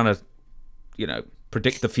 Someone was trying to,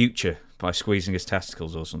 predict the future by squeezing his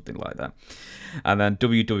testicles or something like that. And then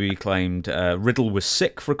WWE claimed Riddle was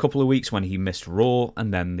sick for a couple of weeks when he missed Raw,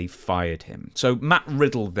 and then they fired him. So Matt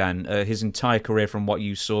Riddle then, his entire career from what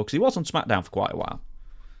you saw, because he was on SmackDown for quite a while.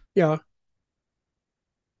 Yeah.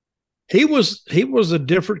 He was a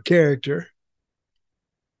different character.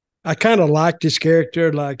 I kind of liked his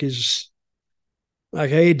character, like,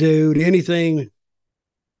 hey, dude, anything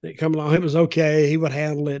that come along, it was okay. He would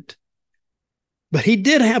handle it. But he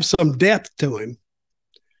did have some depth to him.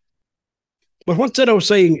 But what's that old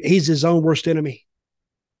saying? He's his own worst enemy.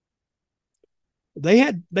 They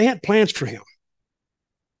had plans for him.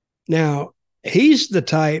 Now, he's the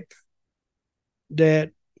type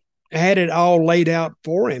that had it all laid out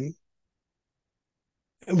for him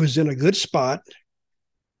and was in a good spot.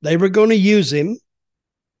 They were going to use him,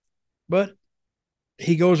 but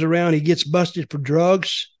he goes around, he gets busted for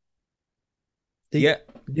drugs.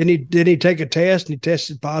 Did he take a test and he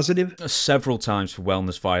tested positive? Several times for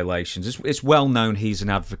wellness violations. It's well known he's an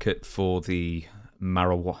advocate for the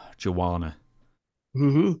marijuana.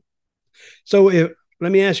 Mm-hmm. So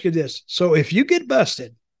let me ask you this. So if you get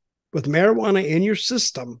busted with marijuana in your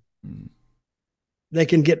system, they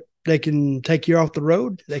can take you off the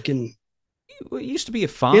road. They can. It used to be a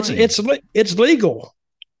fine. It's legal.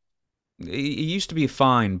 It used to be a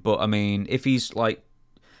fine, but I mean, if he's like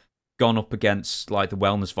gone up against like the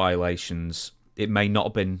wellness violations, it may not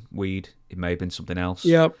have been weed. It may have been something else.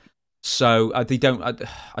 Yep. So they don't.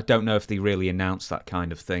 I don't know if they really announce that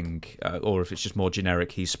kind of thing, or if it's just more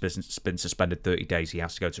generic. He's been suspended 30 days. He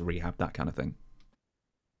has to go to rehab. That kind of thing.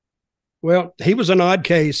 Well, he was an odd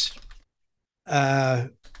case.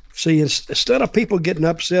 See, instead of people getting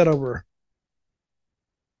upset over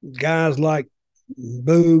guys like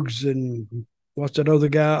Boogs and what's that other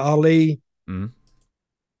guy, Ali,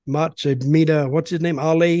 Matsushita, what's his name,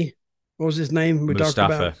 Ali? What was his name? Mustafa.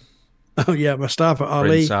 Talked about. Oh yeah, Mustafa Ali.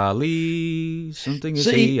 Prince Ali, something is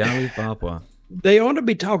he, Ali Baba. They ought to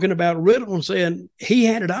be talking about Riddle and saying he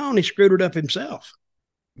had it on, he screwed it up himself.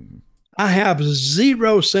 I have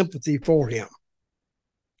zero sympathy for him.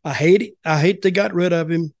 I hate it. I hate they got rid of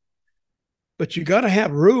him. But you got to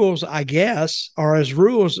have rules, I guess, or as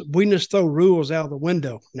rules, we just throw rules out of the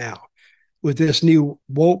window now with this new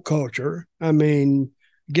woke culture. I mean,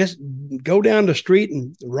 go down the street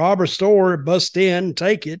and rob a store, bust in,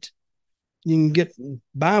 take it. You can get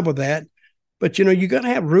by with that. But, you got to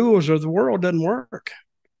have rules or the world doesn't work.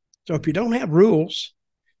 So if you don't have rules,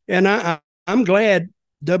 and I'm glad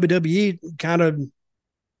WWE kind of,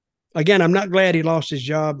 again, I'm not glad he lost his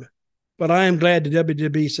job, but I am glad the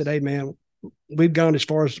WWE said, hey, man, we've gone as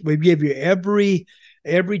far as we give you every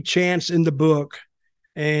chance in the book,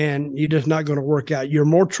 and you're just not going to work out. You're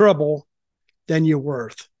more trouble than you're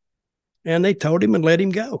worth. And they told him and let him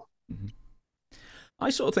go. Mm-hmm. I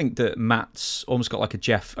sort of think that Matt's almost got like a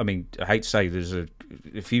Jeff. I mean, I hate to say there's a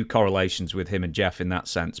few correlations with him and Jeff in that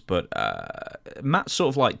sense, but Matt's sort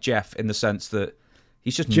of like Jeff in the sense that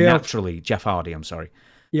he's just naturally, Jeff Hardy, I'm sorry.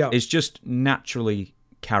 Yeah. Is just naturally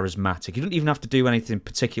charismatic. He doesn't even have to do anything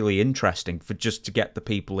particularly interesting for just to get the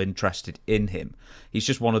people interested in him. He's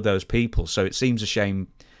just one of those people. So it seems a shame.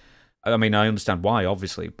 I mean, I understand why,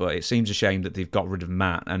 obviously, but it seems a shame that they've got rid of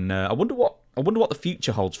Matt. And I wonder what the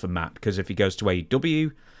future holds for Matt, because if he goes to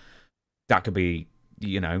AEW, that could be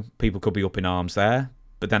people could be up in arms there.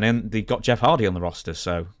 But then they've got Jeff Hardy on the roster,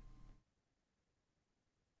 so.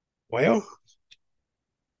 Well,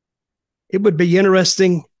 it would be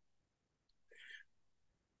interesting.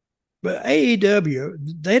 But AEW,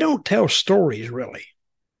 they don't tell stories really.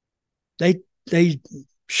 They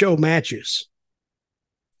show matches.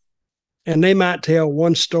 And they might tell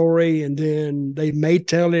one story and then they may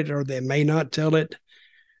tell it or they may not tell it.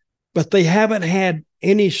 But they haven't had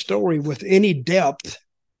any story with any depth.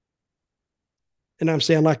 And I'm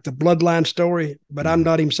saying like the Bloodline story, but I'm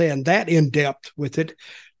not even saying that in depth with it.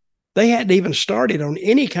 They hadn't even started on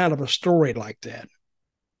any kind of a story like that.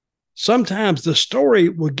 Sometimes the story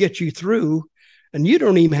will get you through and you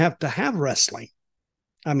don't even have to have wrestling.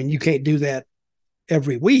 I mean, you can't do that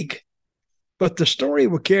every week, but the story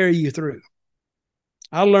will carry you through.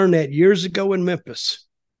 I learned that years ago in Memphis.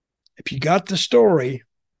 If you got the story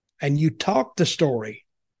and you talk the story.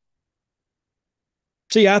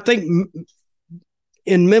 See, I think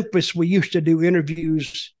in Memphis, we used to do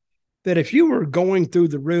interviews that if you were going through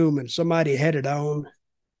the room and somebody had it on,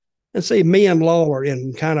 and say me and Law are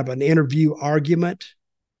in kind of an interview argument,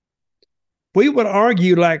 we would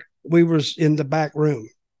argue like we was in the back room.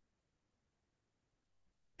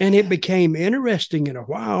 And it became interesting in a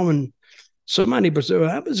while. And somebody was,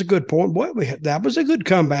 that was a good point. Boy, that was a good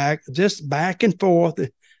comeback, just back and forth.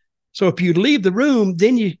 So if you leave the room,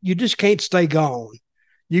 then you just can't stay gone.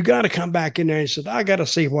 You got to come back in there and say, I got to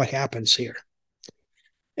see what happens here.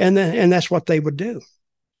 And that's what they would do.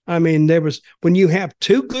 I mean, when you have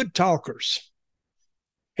two good talkers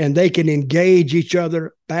and they can engage each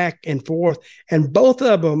other back and forth, and both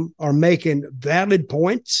of them are making valid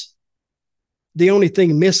points, the only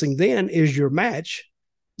thing missing then is your match.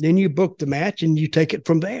 Then you book the match and you take it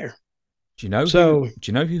from there. Do you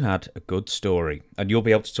know who had a good story? And you'll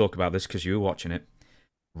be able to talk about this because you were watching it.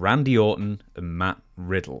 Randy Orton and Matt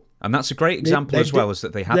Riddle. And that's a great example as well, is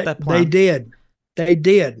that they had their plan. They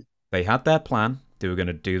did. They had their plan. They were going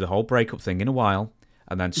to do the whole breakup thing in a while.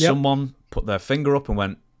 And then someone put their finger up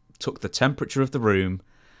and took the temperature of the room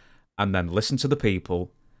and then listened to the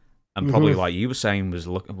people. And probably, like you were saying,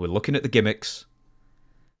 we're looking at the gimmicks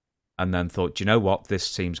and then thought, do you know what?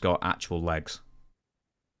 This team's got actual legs.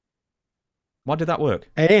 Why did that work?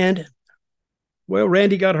 And, well,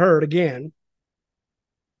 Randy got hurt again,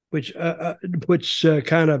 which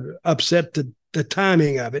kind of upset the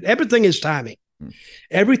timing of it. Everything is timing.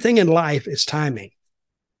 Everything in life is timing,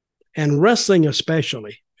 and wrestling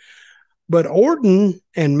especially. But Orton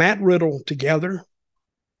and Matt Riddle together,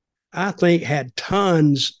 I think, had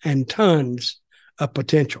tons and tons of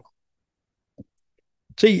potential.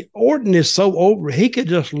 See, Orton is so over, he could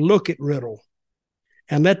just look at Riddle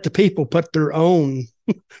and let the people put their own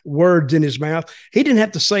words in his mouth. He didn't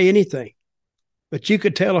have to say anything, but you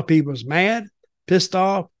could tell if he was mad, pissed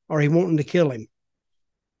off, or he wanted to kill him.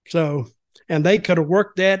 So, and they could have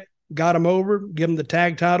worked that, got him over, give him the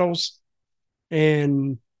tag titles,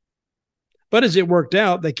 but as it worked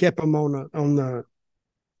out, they kept him on the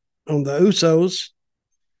Usos,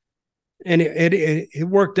 and it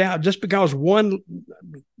worked out. Just because one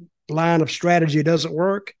line of strategy doesn't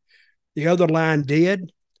work, the other line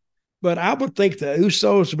did. But I would think the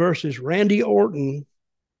Usos versus Randy Orton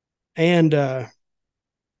and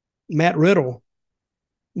Matt Riddle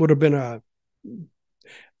would have been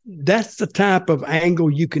that's the type of angle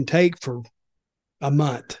you can take for a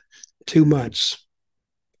month, 2 months.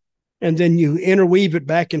 And then you interweave it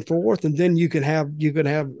back and forth, and then you can have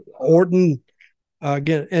Orton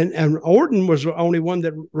again. And Orton was the only one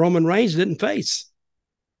that Roman Reigns didn't face.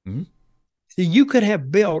 Mm-hmm. See, you could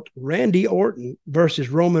have built Randy Orton versus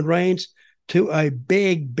Roman Reigns to a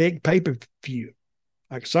big, big pay-per-view,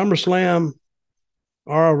 like SummerSlam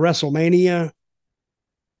or WrestleMania.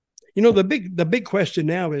 You know, the big question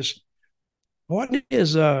now is, what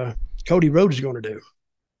is Cody Rhodes going to do?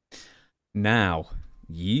 Now,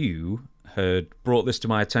 you brought this to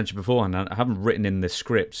my attention before, and I haven't written in this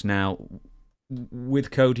script. Now,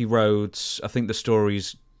 with Cody Rhodes, I think the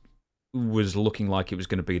stories was looking like it was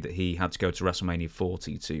going to be that he had to go to WrestleMania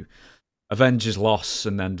 40 to avenge his loss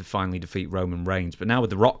and then to finally defeat Roman Reigns. But now with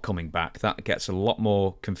The Rock coming back, that gets a lot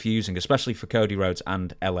more confusing, especially for Cody Rhodes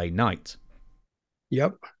and LA Knight.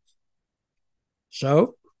 Yep.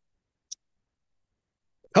 So,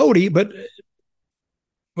 Cody, but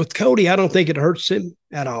with Cody, I don't think it hurts him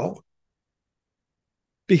at all.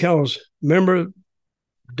 Because remember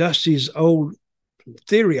Dusty's old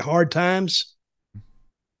theory, hard times?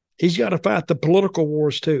 He's got to fight the political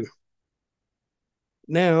wars too.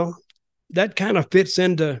 Now, that kind of fits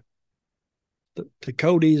into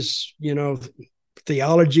Cody's,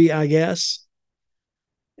 theology, I guess.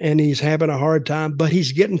 and he's having a hard time, but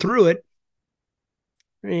he's getting through it,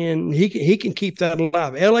 and he can keep that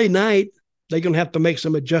alive. LA Knight, they're going to have to make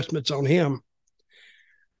some adjustments on him.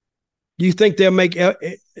 Do you think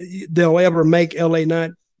they'll ever make LA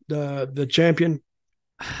Knight the champion?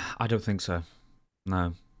 I don't think so.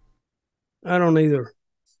 No. I don't either.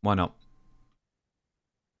 Why not?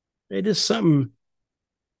 It is something.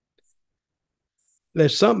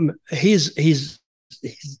 There's something. He's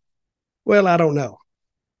well, I don't know.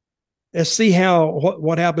 Let's see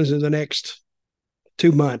what happens in the next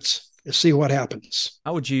 2 months. Let's see what happens.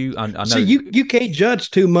 How would you? I know. See, you can't judge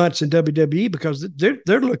 2 months in WWE because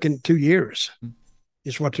they're looking 2 years.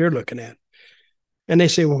 Is what they're looking at. And they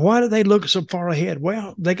say, well, why do they look so far ahead?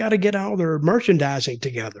 Well, they got to get all their merchandising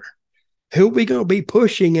together. Who are we going to be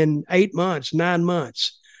pushing in 8 months, 9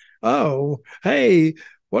 months? Oh, hey,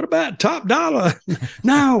 what about Top Dollar?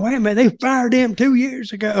 No, wait a minute, they fired him 2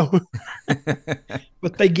 years ago.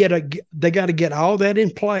 But they got to get all that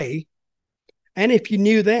in play. And if you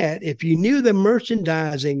knew the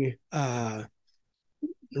merchandising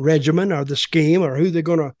regimen or the scheme or who they're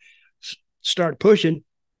going to start pushing,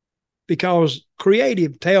 because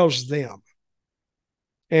creative tells them,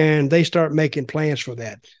 and they start making plans for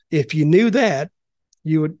that. If you knew that,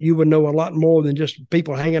 you would know a lot more than just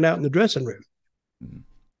people hanging out in the dressing room.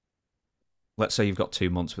 Let's say you've got 2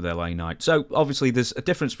 months with LA Knight. So obviously there's a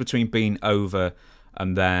difference between being over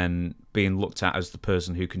and then being looked at as the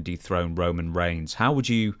person who can dethrone Roman Reigns. How would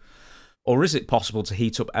you, or is it possible to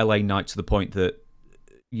heat up LA Knight to the point that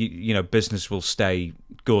you know, business will stay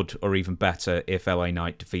good or even better if LA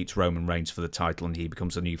Knight defeats Roman Reigns for the title and he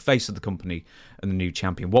becomes the new face of the company and the new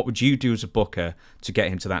champion? What would you do as a booker to get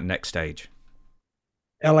him to that next stage?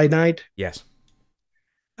 LA Knight? Yes.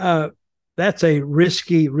 That's a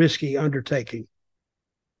risky undertaking.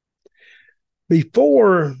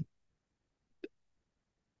 Before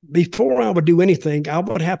I would do anything, I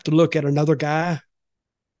would have to look at another guy,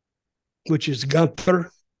 which is Gunther.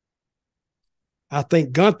 I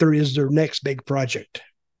think Gunther is their next big project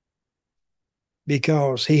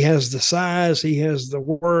because he has the size, he has the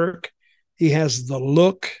work, he has the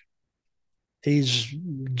look. He's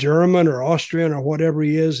German or Austrian or whatever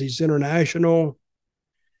he is. He's international.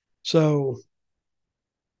 So,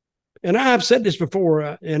 and I've said this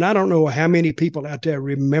before, and I don't know how many people out there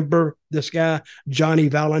remember this guy, Johnny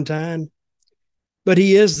Valentine, but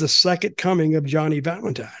he is the second coming of Johnny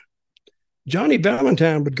Valentine. Johnny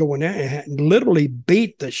Valentine would go in there and literally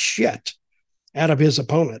beat the shit out of his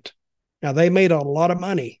opponent. Now, they made a lot of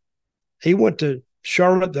money. He went to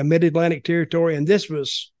Charlotte, the Mid-Atlantic territory, and this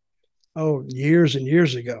was, years and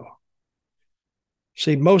years ago.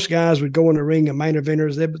 See, most guys would go in the ring and main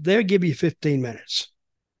eventers, they'll give you 15 minutes,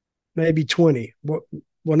 maybe 20. Well,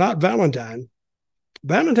 not Valentine.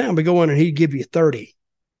 Valentine would go in and he'd give you 30.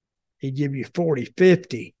 He'd give you 40,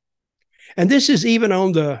 50. And this is even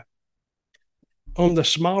on the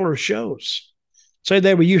smaller shows. Say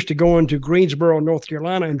they were used to going to Greensboro, North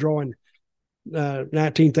Carolina and drawing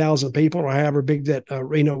 19,000 people or however big that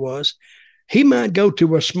arena was. He might go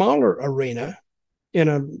to a smaller arena in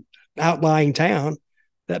an outlying town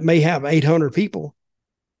that may have 800 people,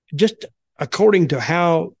 just according to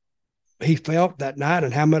how he felt that night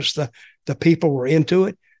and how much the people were into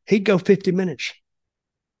it. He'd go 50 minutes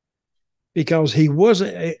because he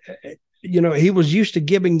wasn't, he was used to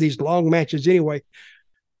giving these long matches anyway.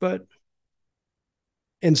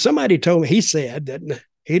 And somebody told me, he said that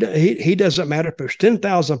he doesn't matter if there's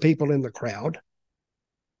 10,000 people in the crowd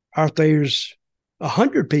or if there's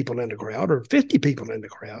 100 people in the crowd or 50 people in the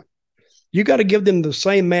crowd. You got to give them the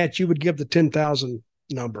same match you would give the 10,000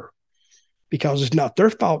 number because it's not their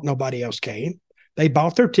fault nobody else came. They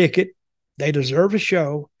bought their ticket. They deserve a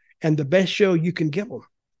show and the best show you can give them.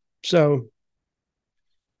 So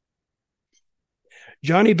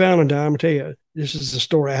Johnny Valentine, I'm going to tell you, this is the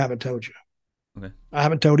story I haven't told you. Okay. I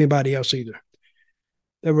haven't told anybody else either.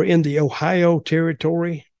 They were in the Ohio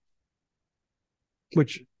territory,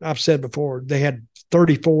 which I've said before, they had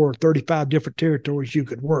 34 or 35 different territories you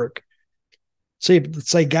could work. Say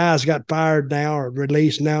guys got fired now or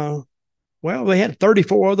released now. Well, they had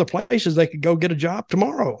 34 other places they could go get a job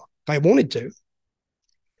tomorrow if they wanted to.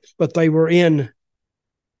 But they were in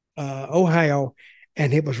Ohio,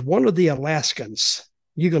 and it was one of the Alaskans.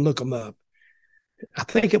 You can look them up. I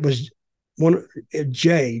think it was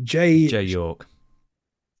J York.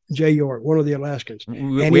 J York, one of the Alaskans.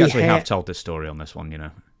 We actually have told this story on this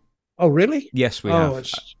one, Oh, really? Yes, we have.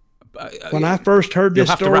 When I first heard this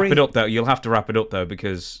story... You'll have to wrap it up, though,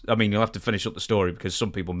 because, you'll have to finish up the story because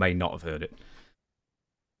some people may not have heard it.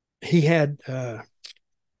 He had...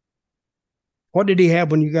 what did he have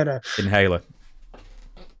when you got a... Inhaler.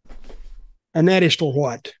 And that is for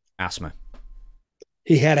what? Asthma.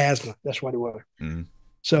 He had asthma. That's what it was. Mm.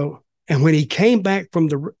 So, and when he came back from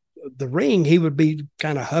the ring, he would be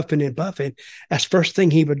kind of huffing and puffing. That's the first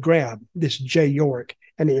thing he would grab, this Jay York.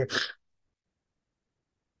 And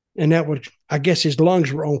that was, I guess his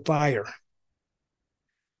lungs were on fire.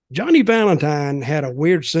 Johnny Valentine had a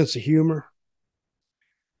weird sense of humor.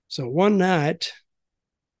 So one night,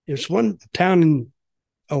 it was one town in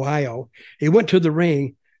Ohio. He went to the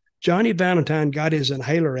ring. Johnny Valentine got his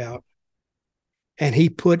inhaler out and he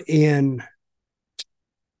put in,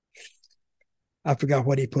 I forgot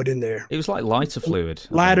what he put in there. It was like lighter fluid.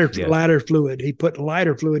 Lighter fluid. He put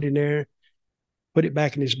lighter fluid in there, put it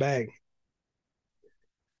back in his bag.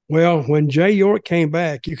 Well, when Jay York came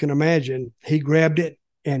back, you can imagine he grabbed it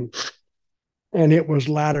and it was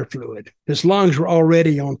lighter fluid. His lungs were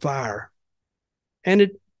already on fire. And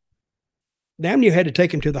it damn near had to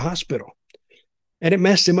take him to the hospital. And it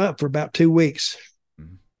messed him up for about 2 weeks.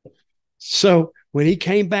 Mm-hmm. So when he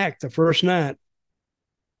came back the first night,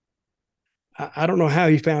 I don't know how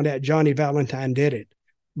he found out Johnny Valentine did it,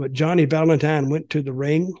 but Johnny Valentine went to the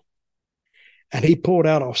ring and he pulled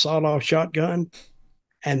out a sawed-off shotgun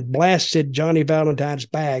and blasted Johnny Valentine's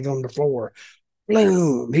bag on the floor.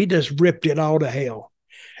 Boom! He just ripped it all to hell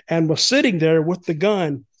and was sitting there with the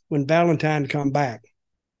gun when Valentine come back.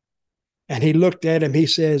 And he looked at him. He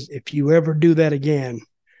says, if you ever do that again,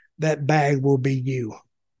 that bag will be you.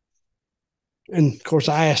 And of course,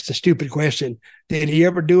 I asked the stupid question, did he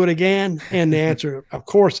ever do it again? And the answer, of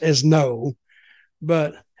course, is no.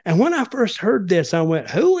 And when I first heard this, I went,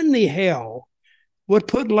 who in the hell would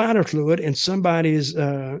put lighter fluid in somebody's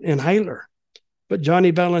inhaler? But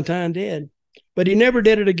Johnny Valentine did. But he never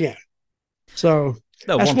did it again. So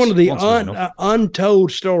that's one of the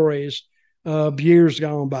untold stories of years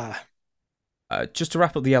gone by. Just to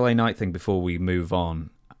wrap up the LA Knight thing before we move on,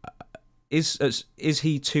 is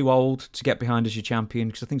he too old to get behind as your champion?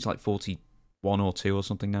 Because I think he's like 41 or 2 or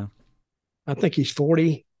something now. I think he's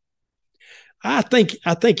 40. I think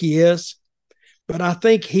he is, but I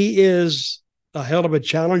think he is a hell of a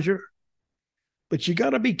challenger. But you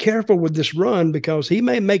got to be careful with this run because he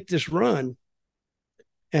may make this run,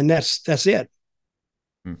 and that's it.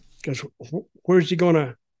 Because where's he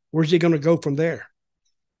gonna go from there?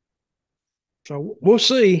 So we'll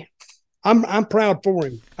see. I'm proud for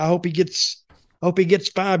him. I hope he gets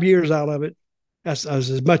 5 years out of it. That's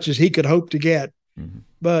as much as he could hope to get. Mm-hmm.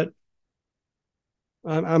 But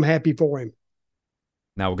I'm happy for him.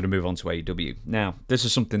 Now we're going to move on to AEW. Now, this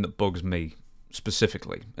is something that bugs me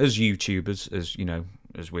specifically, as YouTubers, as you know,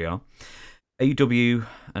 as we are. AEW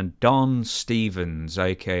and Don Stevens,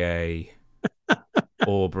 aka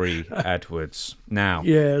Aubrey Edwards. Now,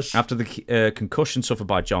 yes, after the concussion suffered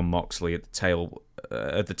by Jon Moxley at the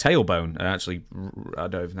tailbone, actually, I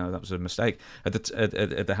don't even know, that was a mistake, at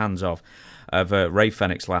the hands of Ray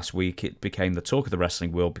Fenix last week, it became the talk of the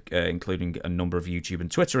wrestling world, including a number of YouTube and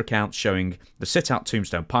Twitter accounts showing the sit-out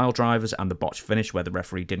tombstone pile drivers and the botched finish where the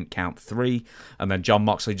referee didn't count 3, and then Jon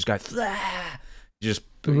Moxley just goes, just,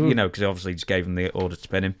 you know, because obviously just gave him the order to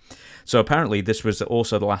pin him. So apparently this was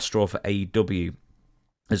also the last straw for AEW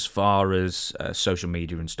as far as social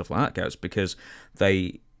media and stuff like that goes, because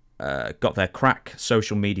they got their crack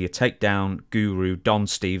social media takedown guru Don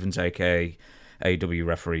Stevens, aka AEW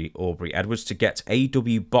referee Aubrey Edwards, to get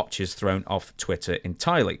AEW botches thrown off Twitter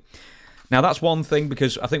entirely. Now that's one thing,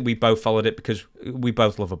 because I think we both followed it because we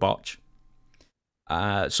both love a botch.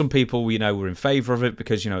 Some people, you know, were in favour of it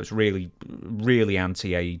because, you know, it's really, really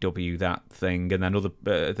anti-AEW, that thing, and then other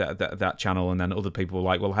that channel, and then other people were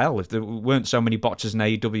like, well, hell, if there weren't so many botches in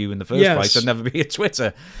AEW in the first place, there'd never be a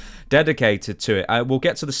Twitter dedicated to it. We'll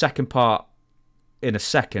get to the second part in a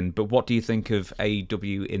second, but what do you think of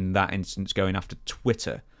AEW in that instance going after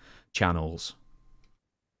Twitter channels?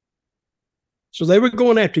 So they were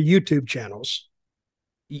going after YouTube channels.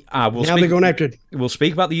 They're going after. We'll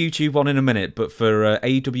speak about the YouTube one in a minute, but for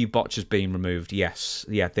AEW botches being removed, yes,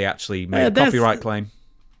 yeah, they actually made a copyright claim.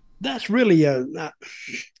 That's really I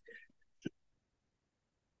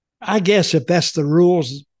guess if that's the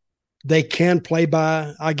rules they can play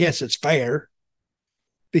by, I guess it's fair,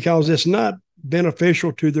 because it's not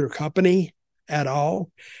beneficial to their company at all,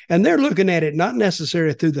 and they're looking at it not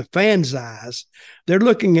necessarily through the fans' eyes; they're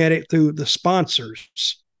looking at it through the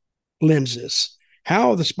sponsors' lenses.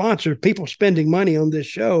 How the sponsors, people spending money on this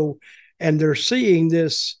show, and they're seeing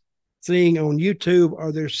this thing on YouTube,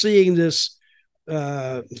 or they're seeing this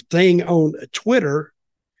thing on Twitter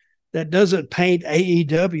that doesn't paint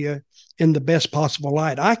AEW in the best possible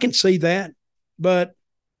light. I can see that, but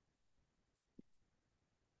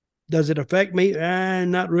does it affect me?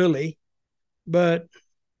 Not really. But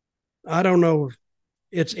I don't know.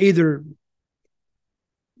 It's either,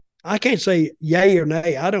 I can't say yay or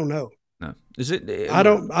nay. I don't know. No, is it? I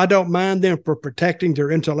don't mind them for protecting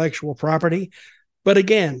their intellectual property, but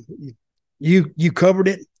again, you covered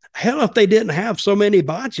it. Hell, if they didn't have so many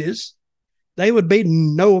botches, they would be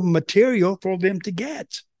no material for them to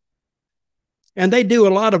get. And they do a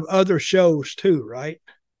lot of other shows too, right?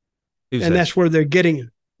 And that's where they're getting.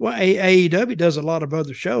 Well, AEW does a lot of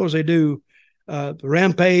other shows. They do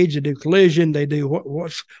Rampage, they do Collision, they do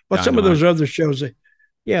what's some of those other shows.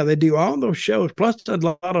 They do all those shows, plus a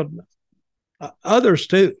lot of others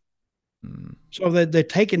too. So they're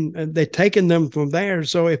taking them from there.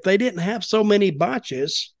 So if they didn't have so many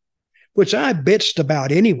botches, which I bitched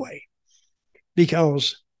about anyway,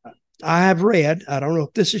 because I have read, I don't know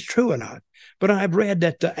if this is true or not, but I've read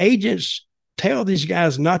that the agents tell these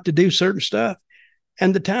guys not to do certain stuff,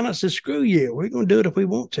 and the talent says, screw you, we're going to do it if we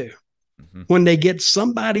want to. When they get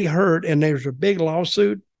somebody hurt and there's a big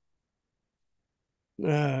lawsuit,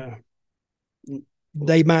 they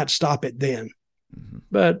might stop it then.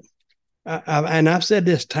 But and I've said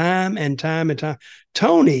this time and time and time.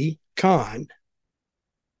 Tony Khan,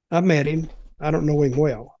 I've met him. I don't know him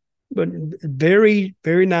well, but very,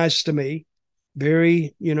 very nice to me.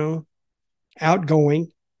 Very,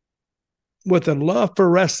 outgoing, with a love for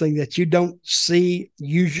wrestling that you don't see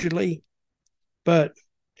usually. But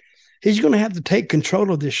he's going to have to take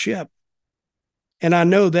control of this ship. And I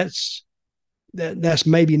know that's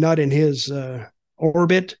maybe not in his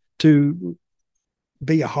orbit to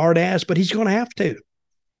be a hard ass, but he's going to have to,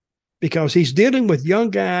 because he's dealing with young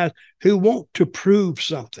guys who want to prove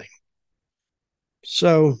something.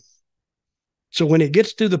 So when it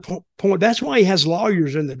gets to the point, that's why he has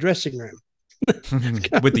lawyers in the dressing room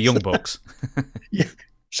with the young bucks. Yeah.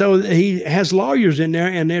 So he has lawyers in there,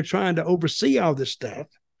 and they're trying to oversee all this stuff.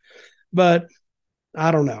 But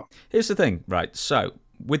I don't know. Here's the thing, right? So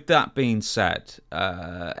with that being said,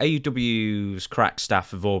 AEW's crack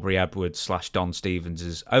staff of Aubrey Edwards / Don Stevens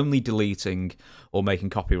is only deleting or making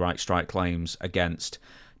copyright strike claims against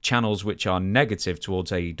channels which are negative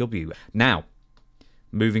towards AEW. Now,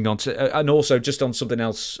 moving on to, and also just on something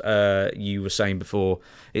else you were saying before,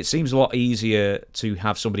 it seems a lot easier to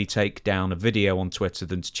have somebody take down a video on Twitter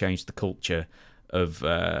than to change the culture of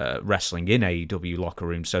wrestling in AEW locker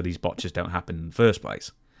rooms so these botches don't happen in the first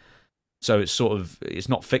place. So it's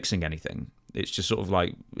not fixing anything. It's just sort of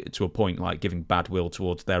like, to a point, like giving bad will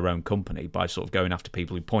towards their own company by sort of going after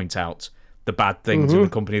people who point out the bad things in the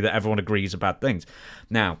company that everyone agrees are bad things.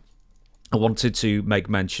 Now, I wanted to make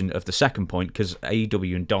mention of the second point, because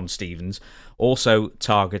AEW and Don Stevens also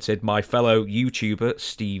targeted my fellow YouTuber,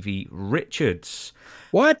 Stevie Richards.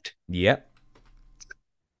 What? Yep.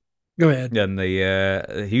 Go ahead. And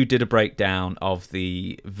who did a breakdown of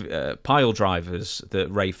the pile drivers that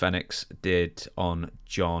Ray Fenix did on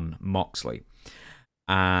Jon Moxley.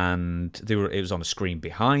 And it was on a screen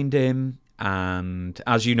behind him. And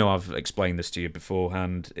as you know, I've explained this to you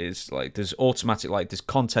beforehand, it's like there's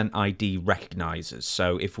content ID recognizers.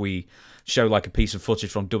 So if we show like a piece of footage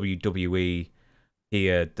from WWE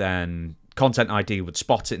here, then content ID would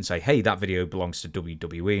spot it and say, hey, that video belongs to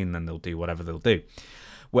WWE, and then they'll do whatever they'll do.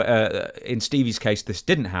 In Stevie's case, this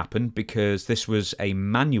didn't happen because this was a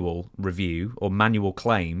manual review or manual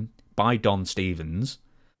claim by Don Stevens,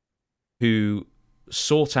 who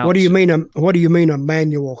sought out. What do you mean a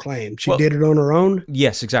manual claim? She did it on her own?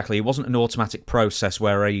 Yes, exactly. It wasn't an automatic process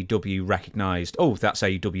where AEW recognized, oh, that's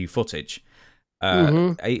AEW footage.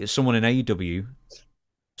 Someone in AEW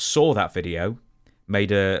saw that video,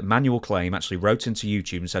 made a manual claim, actually wrote into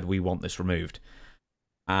YouTube and said, we want this removed.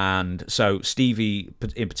 And so Stevie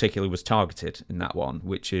in particular was targeted in that one,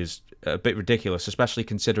 which is a bit ridiculous, especially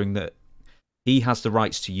considering that he has the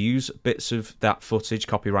rights to use bits of that footage,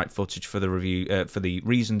 copyright footage, for the review, for the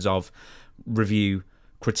reasons of review,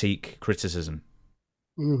 critique, criticism.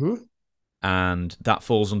 And that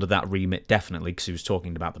falls under that remit, definitely, because he was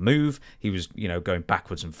talking about the move. He was, going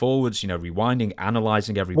backwards and forwards, rewinding,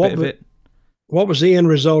 analyzing every bit of it. What was the end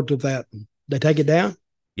result of that? They take it down?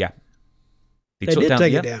 Yeah. They did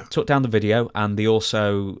take it down. Took down the video, and they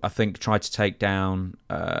also, I think, tried to take down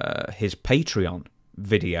his Patreon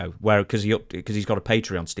video, because he's got a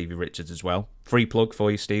Patreon, Stevie Richards, as well. Free plug for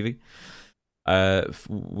you, Stevie.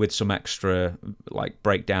 With some extra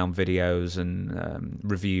breakdown videos and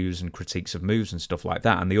reviews and critiques of moves and stuff like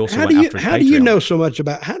that. And they also went after his Patreon. How do you know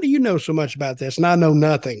so much about this? And I know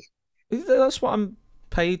nothing. That's what I'm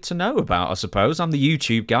paid to know about, I suppose. I'm the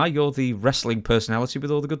YouTube guy. You're the wrestling personality with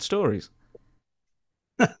all the good stories.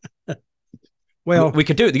 Well, we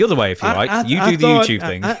could do it the other way if you like. You do the YouTube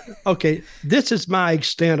thing. Okay, this is my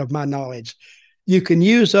extent of my knowledge. You can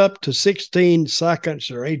use up to 16 seconds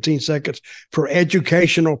or 18 seconds for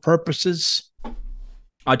educational purposes.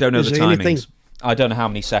 I don't know Is the there anything- timings. I don't know how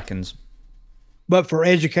many seconds. But for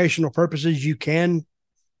educational purposes, you can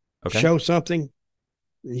show something.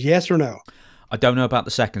 Yes or no? I don't know about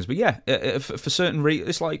the seconds, but yeah, for certain reasons,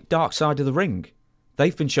 it's like Dark Side of the Ring.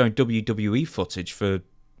 They've been showing WWE footage for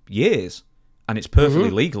years, and it's perfectly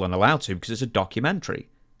legal and allowed to because it's a documentary.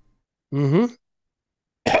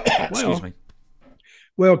 Excuse me.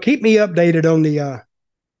 Well, keep me updated on the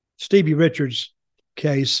Stevie Richards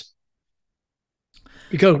case,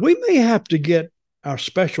 because we may have to get our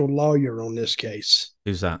special lawyer on this case.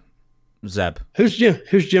 Who's that? Zeb. Who's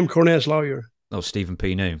Jim Cornette's lawyer? Oh, Stephen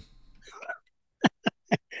P. New.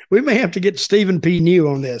 We may have to get Stephen P. New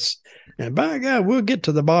on this. And by God, we'll get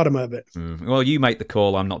to the bottom of it. Well, you make the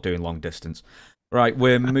call. I'm not doing long distance. Right,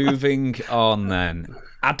 we're moving on then.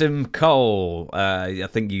 Adam Cole. I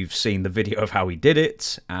think you've seen the video of how he did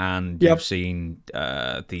it, and you've seen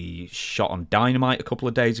the shot on Dynamite a couple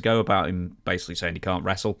of days ago about him basically saying he can't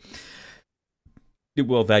wrestle.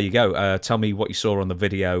 Well, there you go. Tell me what you saw on the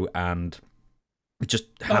video and just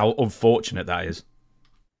how unfortunate that is.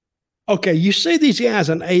 Okay, you see these guys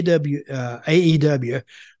on AEW,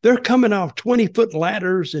 they're coming off 20-foot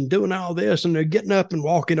ladders and doing all this, and they're getting up and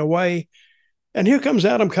walking away. And here comes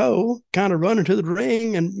Adam Cole kind of running to the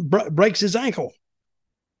ring and breaks his ankle.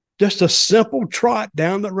 Just a simple trot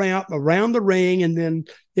down the ramp, around the ring, and then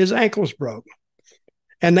his ankle's broke.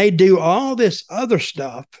 And they do all this other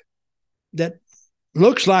stuff that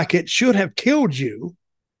looks like it should have killed you,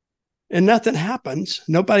 and nothing happens.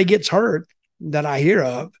 Nobody gets hurt that I hear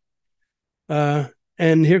of.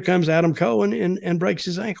 And here comes Adam Cole and breaks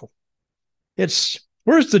his ankle.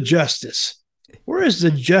 Where's the justice? Where is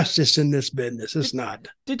the justice in this business? It's not.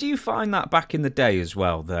 Did you find that back in the day as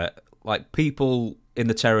well, that like people in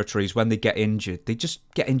the territories, when they get injured, they just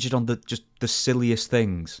get injured on the silliest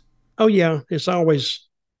things? Oh yeah, it's always.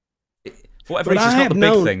 For whatever reason, it's not the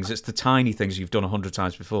big things; it's the tiny things you've done 100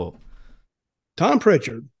 times before. Tom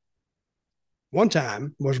Pritchard, one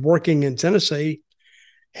time, was working in Tennessee.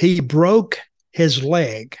 He broke his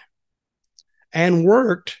leg and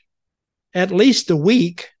worked at least a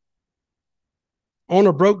week on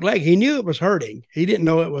a broke leg. He knew it was hurting. He didn't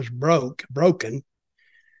know it was broken.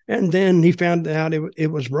 And then he found out it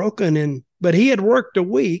was broken. But he had worked a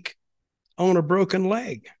week on a broken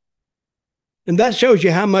leg. And that shows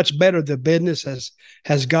you how much better the business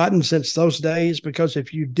has gotten since those days, because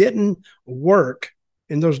if you didn't work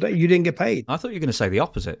in those days, you didn't get paid. I thought you were going to say the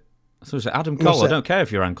opposite. I thought it was Adam Cole. I don't care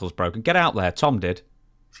if your ankle's broken. Get out there. Tom did.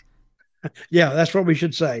 Yeah, that's what we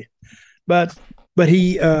should say. But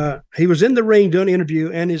he was in the ring doing an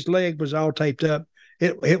interview, and his leg was all taped up.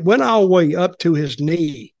 It went all the way up to his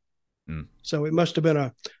knee. So it must have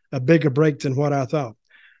been a bigger break than what I thought.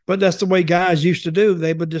 But that's the way guys used to do.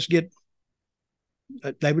 They would just get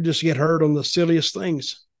hurt on the silliest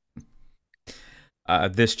things.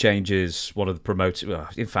 This changes one of the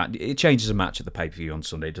promoters. In fact, it changes a match at the pay-per-view on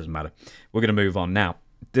Sunday. It doesn't matter. We're going to move on now.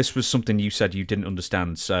 This was something you said you didn't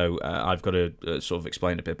understand, so I've got to sort of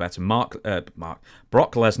explain it a bit better. Brock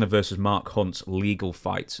Lesnar versus Mark Hunt's legal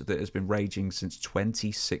fight that has been raging since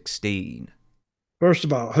 2016. First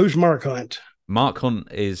of all, who's Mark Hunt? Mark Hunt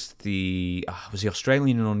is was he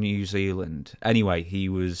Australian or New Zealand? Anyway, he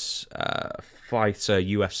was a fighter,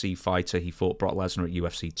 UFC fighter. He fought Brock Lesnar at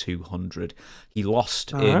UFC 200. He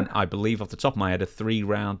lost in, I believe, off the top of my head, a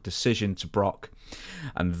 3-round decision to Brock.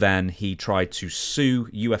 And then he tried to sue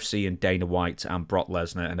UFC and Dana White and Brock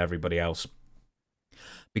Lesnar and everybody else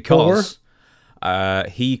because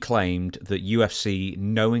he claimed that UFC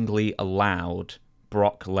knowingly allowed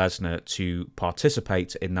Brock Lesnar to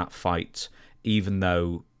participate in that fight, even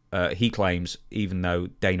though Dana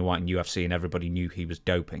White and UFC and everybody knew he was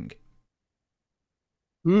doping.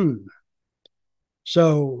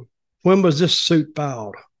 So when was this suit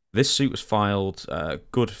filed? This suit was filed a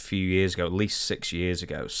good few years ago, at least 6 years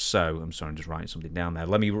ago. So, I'm sorry, I'm just writing something down there.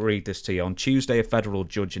 Let me read this to you. On Tuesday, a federal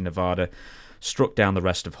judge in Nevada struck down the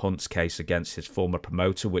rest of Hunt's case against his former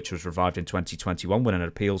promoter, which was revived in 2021 when an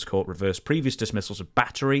appeals court reversed previous dismissals of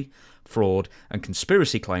battery, fraud, and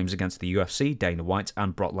conspiracy claims against the UFC, Dana White,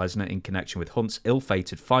 and Brock Lesnar in connection with Hunt's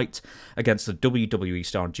ill-fated fight against the WWE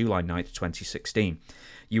star on July 9th, 2016.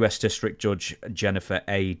 U.S. District Judge Jennifer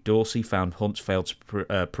A. Dorsey found Hunt failed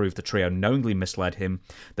to prove the trio knowingly misled him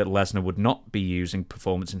that Lesnar would not be using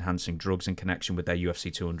performance-enhancing drugs in connection with their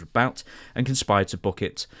UFC 200 bout and conspired to book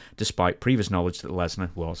it despite previous knowledge that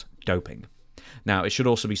Lesnar was doping. Now, it should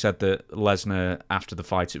also be said that Lesnar, after the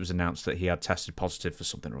fight, it was announced that he had tested positive for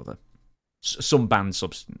something or other. Some banned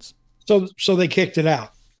substance. So they kicked it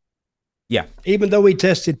out? Yeah. Even though he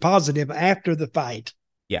tested positive after the fight.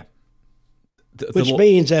 Yeah. Which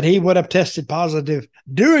means that he would have tested positive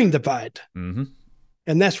during the fight. Mm-hmm.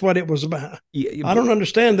 And that's what it was about. Yeah, I don't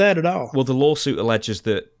understand that at all. Well, the lawsuit alleges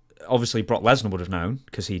that obviously Brock Lesnar would have known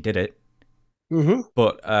because he did it. Mm-hmm.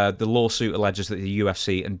 But the lawsuit alleges that the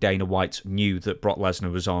UFC and Dana White knew that Brock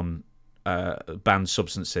Lesnar was on banned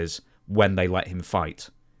substances when they let him fight.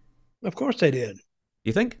 Of course they did.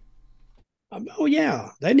 You think? Oh, yeah.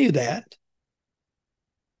 They knew that.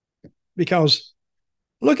 Because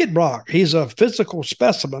look at Brock. He's a physical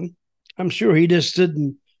specimen. I'm sure he just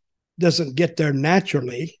doesn't get there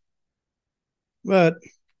naturally. But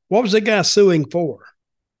what was the guy suing for?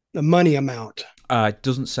 The money amount. It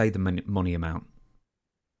doesn't say the money amount.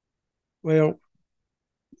 Well,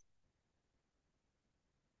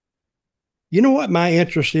 you know what my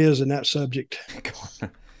interest is in that subject?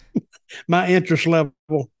 My interest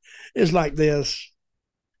level is like this.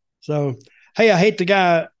 So, hey, I hate the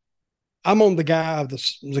guy. I'm on the guy of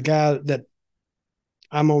the guy that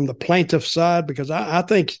I'm on the plaintiff's side because I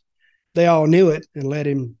think they all knew it and let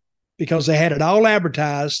him because they had it all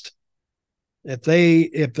advertised. If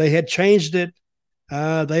they had changed it,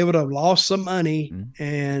 they would have lost some money,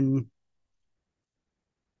 and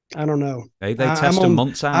I don't know. They test them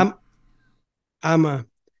months out. How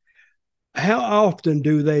often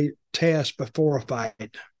do they test before a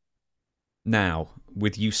fight? Now,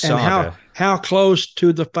 with USADA... And how close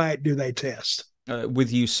to the fight do they test?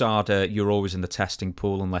 With USADA, you're always in the testing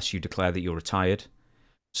pool unless you declare that you're retired.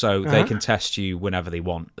 So they can test you whenever they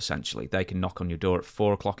want, essentially. They can knock on your door at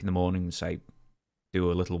 4 o'clock in the morning and say, do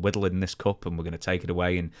a little whittle in this cup and we're going to take it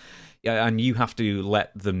away. And you have to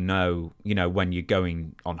let them know, when you're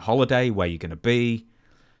going on holiday, where you're going to be.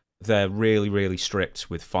 They're really, really strict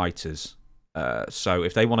with fighters. So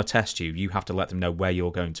if they want to test you, you have to let them know where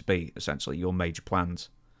you're going to be, essentially, your major plans,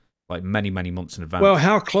 like many, many months in advance. Well,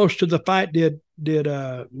 how close to the fight did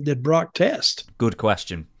Brock test? Good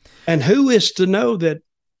question. And who is to know that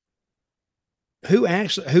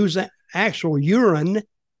whose actual urine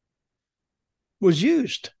was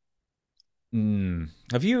used?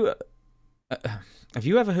 Have you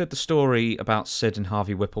ever heard the story about Sid and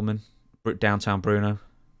Harvey Whippleman, downtown Bruno?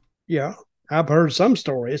 Yeah, I've heard some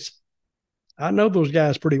stories. I know those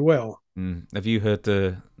guys pretty well. Have you heard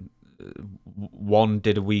the one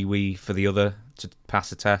did a wee for the other to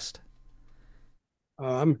pass a test?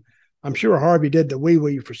 I'm sure Harvey did the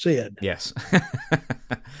wee for Sid. Yes,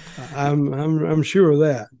 I'm sure of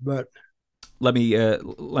that. But let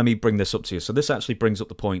me bring this up to you. So this actually brings up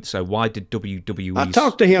the point. So why did WWE? I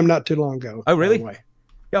talked to him not too long ago. Oh, really?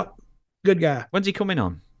 Yep, good guy. When's he coming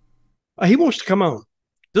on? He wants to come on.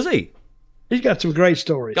 Does he? He's got some great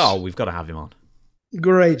stories. Oh, we've got to have him on.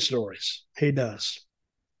 Great stories. He does.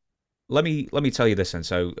 Let me tell you this then.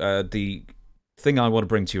 So the thing I want to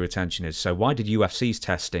bring to your attention is, so why did UFC's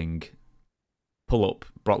testing pull up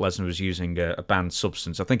Brock Lesnar was using a banned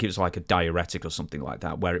substance? I think it was like a diuretic or something like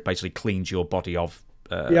that, where it basically cleans your body of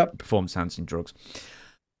performance-enhancing drugs.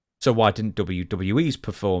 So why didn't WWE's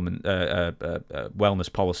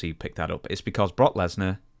wellness policy pick that up? It's because Brock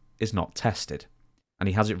Lesnar is not tested. And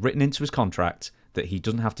he has it written into his contract that he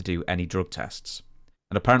doesn't have to do any drug tests.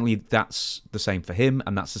 And apparently that's the same for him,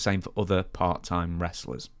 and that's the same for other part-time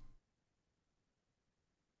wrestlers.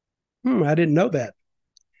 I didn't know that.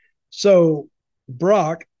 So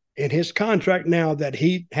Brock, in his contract now that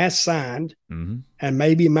he has signed, and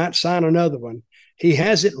maybe might sign another one, he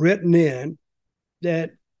has it written in that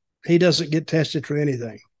he doesn't get tested for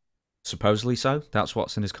anything. Supposedly so. That's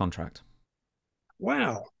what's in his contract.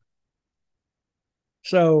 Wow.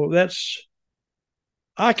 So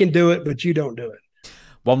I can do it, but you don't do it.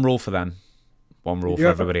 One rule for them, one rule for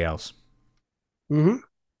everybody else.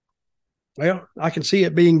 Well, I can see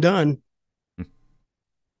it being done.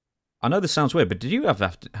 I know this sounds weird, but did you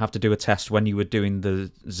have to do a test when you were doing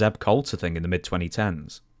the Zeb Coulter thing in the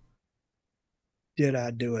mid-2010s? Did I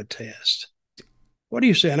do a test? What are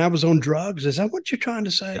you saying? I was on drugs? Is that what you're trying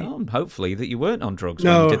to say? Hopefully that you weren't on drugs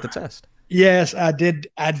when you did the test. Yes, I did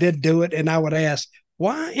do it, and I would ask,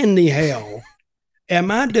 why in the hell am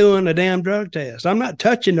I doing a damn drug test? I'm not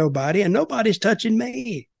touching nobody, and nobody's touching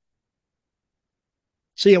me.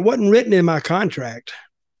 See, it wasn't written in my contract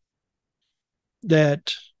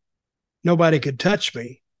that nobody could touch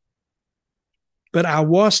me, but I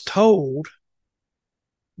was told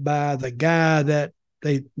by the guy that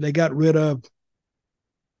they got rid of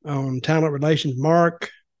on talent relations, Mark.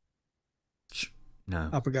 No,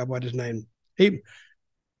 I forgot what his name.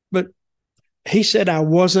 But he said I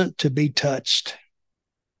wasn't to be touched.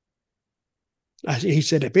 He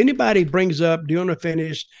said if anybody brings up doing a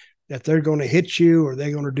finish that they're going to hit you or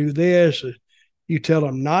they're going to do this. You tell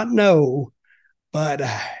them not no, but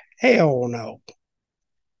hell no.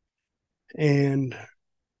 And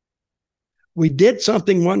we did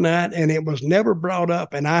something one night and it was never brought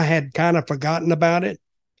up. And I had kind of forgotten about it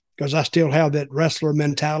because I still have that wrestler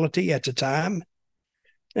mentality at the time.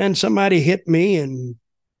 And somebody hit me,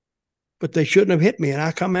 but they shouldn't have hit me. And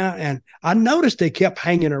I come out and I noticed they kept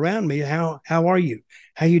hanging around me. How are you?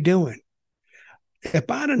 How you doing?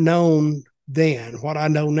 If I'd have known then what I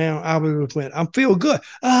know now, I would have went, I feel good.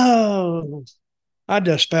 Oh, I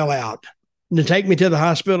just fell out. And to take me to the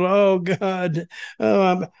hospital. Oh God.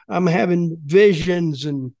 Oh, I'm having visions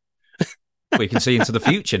and we can see into the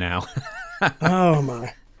future now. Oh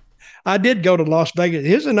my. I did go to Las Vegas.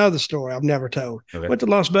 Here's another story I've never told. Okay. Went to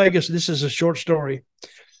Las Vegas. This is a short story.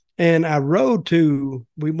 And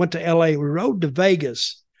we went to LA. We rode to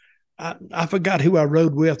Vegas. I forgot who I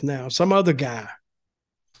rode with now, some other guy.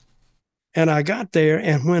 And I got there,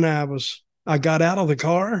 and when I got out of the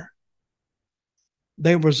car,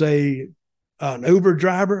 there was an Uber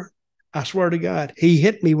driver. I swear to God, he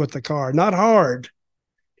hit me with the car, not hard,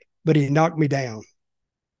 but he knocked me down.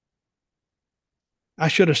 I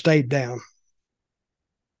should have stayed down.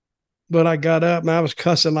 But I got up and I was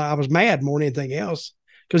cussing. I was mad more than anything else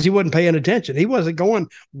because he wasn't paying attention. He wasn't going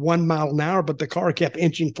 1 mile an hour, but the car kept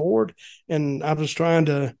inching forward, and I was trying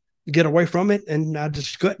to get away from it, and I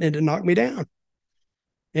just couldn't, and it knocked me down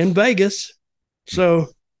in Vegas. So,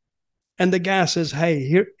 and the guy says, hey,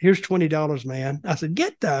 here's $20, man. I said,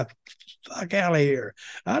 get the fuck out of here.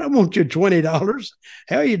 I don't want your $20.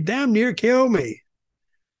 Hell, you damn near kill me.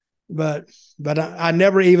 But I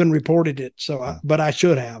never even reported it. But I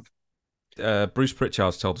should have. Bruce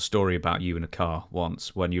Pritchard's told a story about you in a car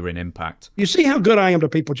once when you were in Impact. You see how good I am to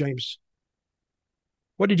people, James.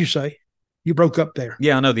 What did you say? You broke up there.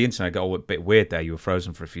 Yeah, I know the internet got a bit weird there. You were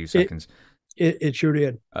frozen for a few seconds. It sure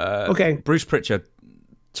did. Okay. Bruce Pritchard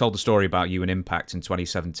told the story about you in Impact in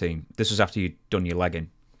 2017. This was after you'd done your leg in.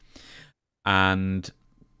 And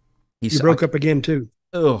you broke up again, too.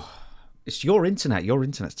 Oh, it's your internet. Your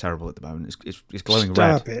internet's terrible at the moment. It's glowing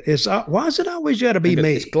red. Stop it. Why is it always got to be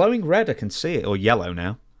me? It's glowing red. I can see it. Or yellow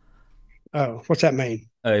now. Oh, what's that mean?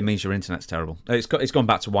 It means your internet's terrible. It's gone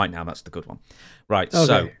back to white now. That's the good one. Right. Okay.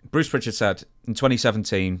 So Bruce Pritchard said in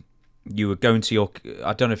 2017 you were going to your.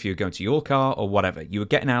 I don't know if you were going to your car or whatever. You were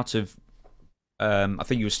getting out of. I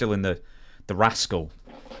think you were still in the Rascal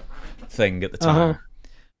thing at the time,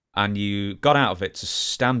 and you got out of it to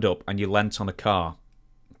stand up, and you leant on a car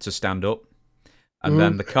to stand up, and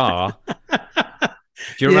then the car. Do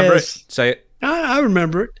you remember it? Say it. I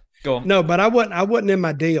remember it. Go on. No, but I wasn't in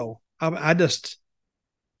my deal. I just,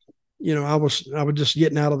 I was just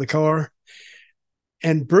getting out of the car,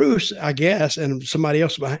 and Bruce, I guess, and somebody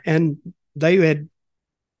else behind, and they had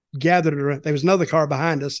gathered around. There was another car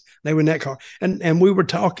behind us. They were in that car, and we were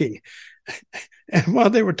talking. And while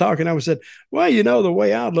they were talking, I said, well, the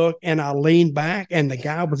way I look, and I leaned back, and the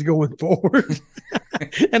guy was going forward,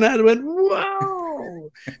 and I went, whoa,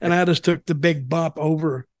 and I just took the big bump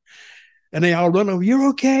over, and they all run over. You're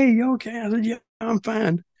okay. You're okay. I said, yeah, I'm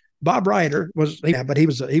fine. Bob Ryder but he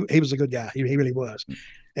was a good guy. He really was.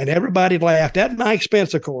 And everybody laughed at my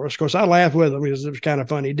expense, of course. Of course, I laughed with him because it was kind of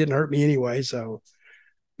funny. It didn't hurt me anyway. So,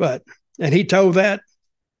 and he told that.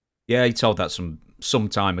 Yeah, he told that some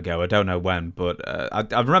time ago. I don't know when, but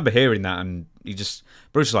I remember hearing that, and Bruce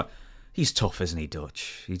was like, he's tough, isn't he,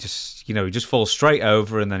 Dutch? He just, he just falls straight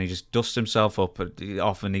over, and then he just dusts himself up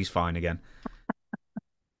off, and he's fine again.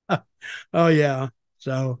 Oh yeah.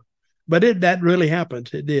 So. But that really happened.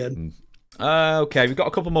 It did. Okay, we've got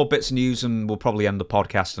a couple more bits of news, and we'll probably end the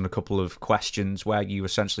podcast on a couple of questions where you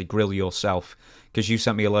essentially grill yourself, because you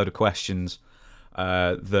sent me a load of questions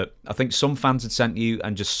that I think some fans had sent you,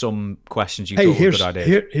 and just some questions you thought were good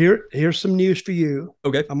ideas. Here's some news for you.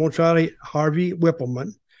 Okay. I'm going to try to Harvey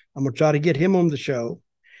Whippleman. I'm going to try to get him on the show,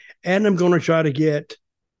 and I'm going to try to get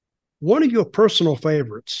one of your personal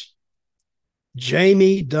favorites,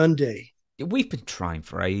 Jamie Dundee. We've been trying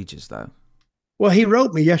for ages, though. Well, he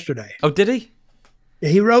wrote me yesterday. Oh, did he?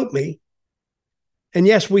 He wrote me. And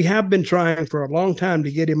yes, we have been trying for a long time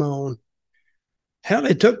to get him on. Hell,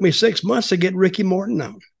 it took me 6 months to get Ricky Morton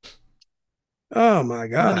on. Oh, my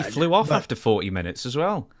God. And he flew off after 40 minutes as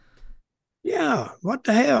well. Yeah, what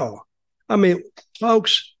the hell? I mean,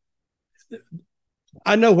 folks,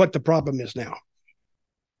 I know what the problem is now.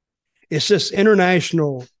 It's this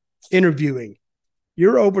international interviewing.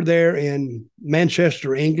 You're over there in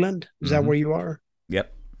Manchester, England. Is that where you are?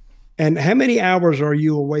 Yep. And how many hours are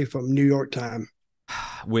you away from New York time?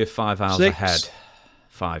 We're 5 hours 6? ahead.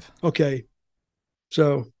 5. Okay.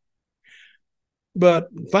 So But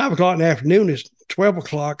 5 o'clock in the afternoon is 12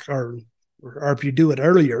 o'clock, or if you do it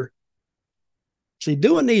earlier. See,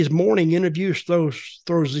 doing these morning interviews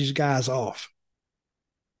throws these guys off.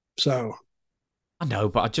 So I know,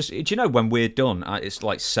 but do you know when we're done? It's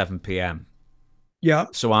like 7 p.m. yeah,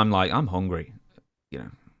 So I'm like, I'm hungry. You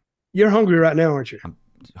know, you're hungry right now, aren't you?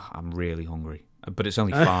 I'm really hungry, but it's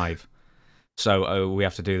only 5. So we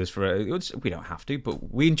have to do this we don't have to,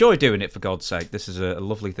 but we enjoy doing it, for God's sake. This is a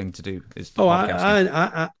lovely thing to do. Is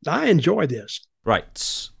I enjoy this.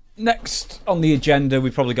 Right. Next on the agenda,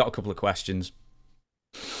 we've probably got a couple of questions.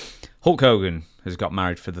 Hulk Hogan has got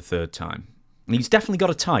married for the 3rd time. And he's definitely got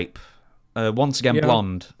a type. Once again,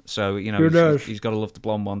 blonde. So, he's got to love the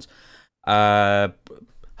blonde ones.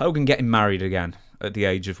 Hogan getting married again at the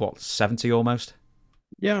age of, 70 almost?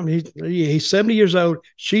 Yeah, he's 70 years old.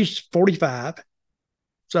 She's 45.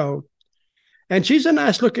 So, and she's a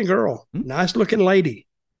nice-looking girl, nice-looking lady.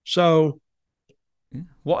 So,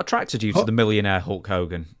 what attracted you to the millionaire Hulk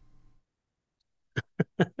Hogan?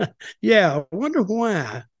 Yeah, I wonder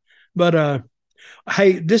why. But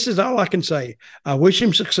hey, this is all I can say. I wish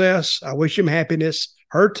him success. I wish him happiness.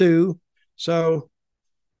 Her too. So,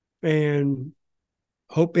 and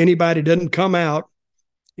hope anybody doesn't come out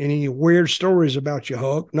any weird stories about you,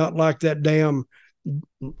 Hulk. Not like that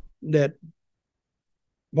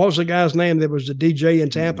what was the guy's name that was the DJ in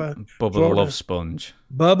Tampa? Bubba Florida? The Love Sponge.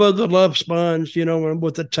 Bubba the Love Sponge,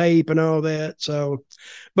 with the tape and all that. So,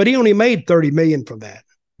 but he only made $30 million from that.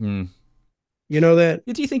 You know that?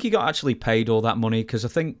 Do you think he got actually paid all that money? Because I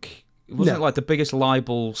think wasn't it like the biggest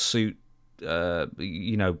libel suit,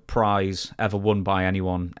 prize ever won by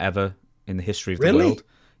anyone ever in the history of the world?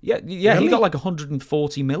 Yeah, really? He got like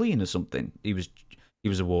 140 million or something. He was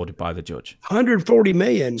awarded by the judge. 140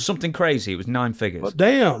 million, something crazy. It was 9 figures. Well,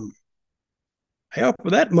 damn, hell, for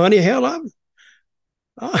that money, hell,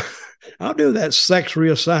 I'll do that sex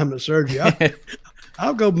reassignment surgery.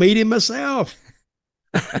 I'll go meet him myself.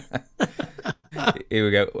 Here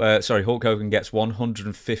we go. Sorry, Hulk Hogan gets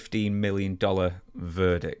 $115 million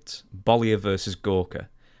verdict. Bollier versus Gorka.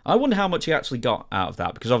 I wonder how much he actually got out of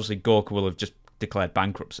that, because obviously Gorka will have just declared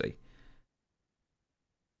bankruptcy.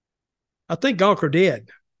 I think Gorka did.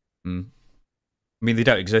 I mean, they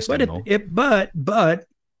don't exist anymore. But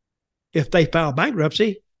if they file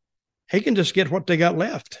bankruptcy, he can just get what they got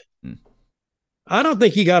left. I don't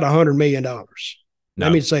think he got $100 million. No,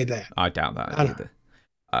 let me say that. I doubt that either.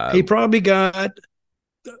 He probably got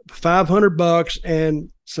 $500 and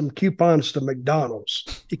some coupons to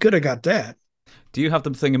McDonald's. He could have got that. Do you have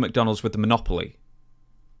the thing at McDonald's with the Monopoly?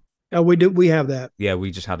 Oh, we do. We have that. Yeah,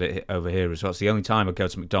 we just had it over here as well. It's the only time I go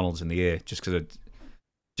to McDonald's in the year, just because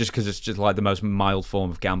it's just like the most mild form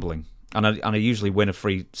of gambling. And I usually win a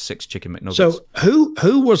free 6 chicken McNuggets. So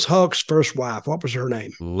who was Hulk's first wife? What was her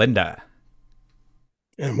name? Linda.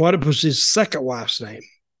 And what was his second wife's name?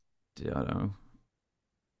 I don't know.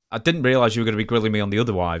 I didn't realize you were going to be grilling me on the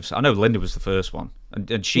other wives. I know Linda was the first one,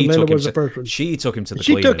 and she took him to the cleaners. She took him to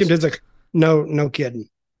the no kidding.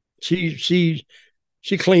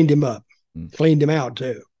 She cleaned him up, cleaned him out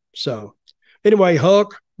too. So anyway,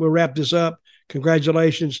 Hulk, we'll wrap this up.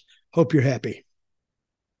 Congratulations. Hope you're happy.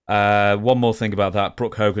 One more thing about that.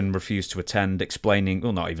 Brooke Hogan refused to attend,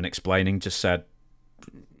 not even explaining, just said,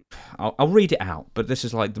 I'll read it out, but this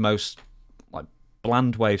is like the most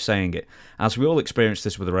bland way of saying it. As we all experience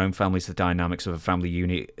this with our own families, the dynamics of a family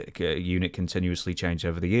unit continuously change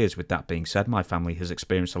over the years. With that being said, my family has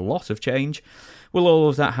experienced a lot of change, with all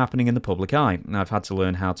of that happening in the public eye. And I've had to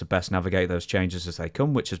learn how to best navigate those changes as they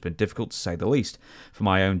come, which has been difficult to say the least. For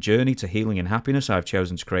my own journey to healing and happiness, I've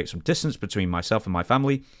chosen to create some distance between myself and my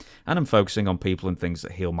family, and I'm focusing on people and things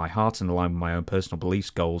that heal my heart and align with my own personal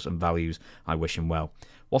beliefs, goals, and values. I wish him well.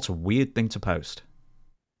 What a weird thing to post.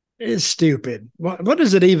 It's stupid. What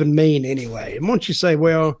does it even mean anyway? And once you say,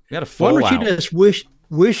 well, why don't you just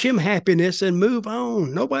wish him happiness and move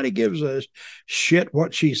on? Nobody gives a shit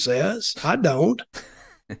what she says. I don't.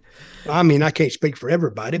 I mean, I can't speak for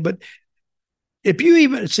everybody, but if you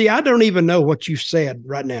even see, I don't even know what you said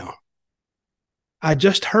right now. I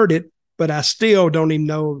just heard it, but I still don't even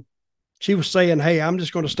know. She was saying, hey, I'm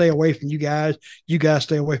just going to stay away from you guys. You guys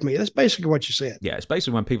stay away from me. That's basically what you said. Yeah, it's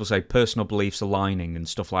basically when people say personal beliefs aligning and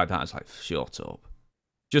stuff like that. It's like, shut up.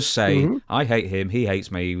 Just say, I hate him, he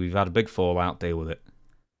hates me, we've had a big fallout, deal with it.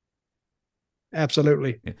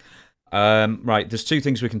 Absolutely. Yeah. Right, there's 2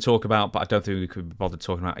 things we can talk about, but I don't think we could be bothered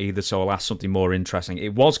talking about either, so I'll ask something more interesting.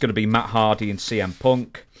 It was going to be Matt Hardy and CM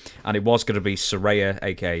Punk, and it was going to be Saraya,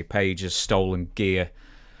 a.k.a. Paige's stolen gear.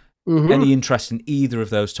 Any interest in either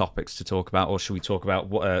of those topics to talk about, or should we talk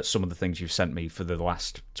about some of the things you've sent me for the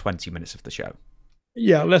last 20 minutes of the show?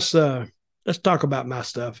 Yeah, let's Let's talk about my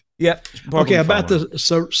stuff. Yep. Okay, about the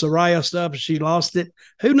Saraya stuff. She lost it.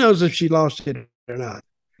 Who knows if she lost it or not?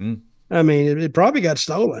 Mm. I mean, it probably got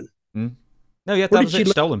stolen. Mm. No, yeah, that was it.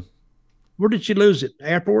 Stolen. Where did she lose it?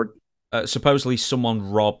 Airport? Supposedly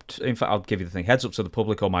someone robbed. In fact, I'll give you the thing. Heads up to the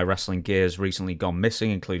public, all my wrestling gear has recently gone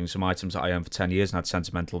missing, including some items that I owned for 10 years and had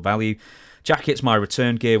sentimental value. Jackets, my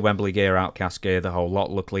return gear, Wembley gear, Outcast gear, the whole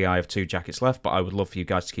lot. Luckily, I have 2 jackets left, but I would love for you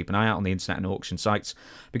guys to keep an eye out on the internet and auction sites,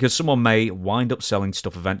 because someone may wind up selling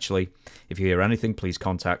stuff eventually. If you hear anything, please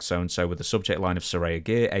contact so-and-so with the subject line of Saraya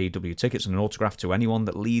gear, AEW tickets, and an autograph to anyone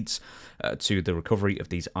that leads to the recovery of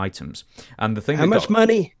these items. And the thing How much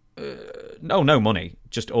money? No money,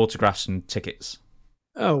 just autographs and tickets.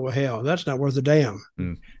 Oh, well, hell, that's not worth a damn.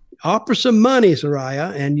 Offer some money,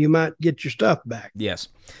 Saraya, and you might get your stuff back. Yes.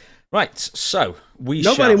 Right, so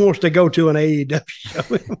Nobody wants to go to an AEW show.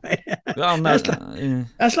 Well, no,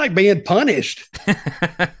 that's like being punished.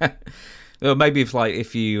 Well, maybe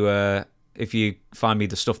if you find me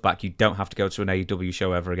the stuff back, you don't have to go to an AEW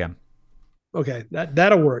show ever again. Okay,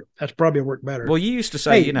 that'll work. That's probably work better. Well, you used to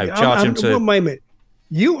say, charge him to. Well, wait a minute.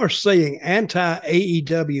 You are saying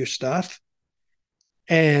anti-AEW stuff,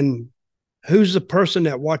 and who's the person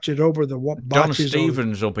that watches over the botches? Donna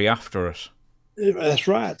Stevens will be after us. That's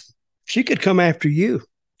right. She could come after you.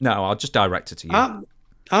 No, I'll just direct it to you.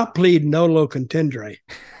 I'll plead nolo contendere.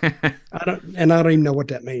 I don't even know what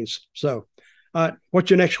that means. So, what's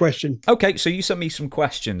your next question? Okay, so you sent me some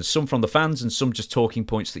questions, some from the fans and some just talking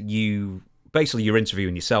points that you're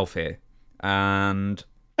interviewing yourself here. And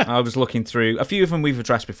I was looking through a few of them we've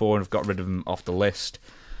addressed before and I've got rid of them off the list.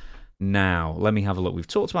 Now, let me have a look. We've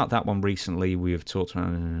talked about that one recently. We've talked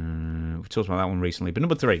about that one recently. But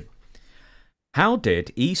number 3, how did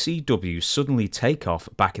ECW suddenly take off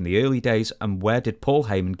back in the early days, and where did Paul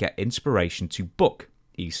Heyman get inspiration to book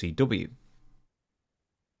ECW?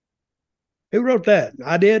 Who wrote that?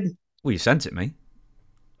 I did. Well, you sent it me.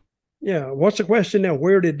 Yeah. What's the question now?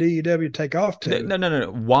 Where did DEW take off to?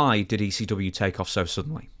 No. Why did ECW take off so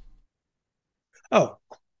suddenly? Oh.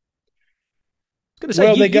 I was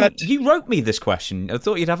going to say, you wrote me this question. I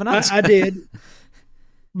thought you'd have an answer. I did.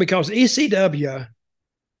 Because ECW,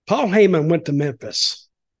 Paul Heyman went to Memphis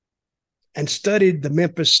and studied the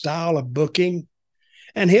Memphis style of booking.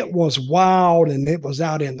 And it was wild, and it was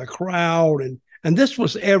out in the crowd. And this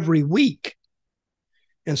was every week.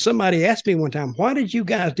 And somebody asked me one time, why did you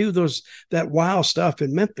guys do that wild stuff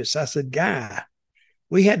in Memphis? I said, Guy,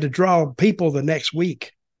 we had to draw people the next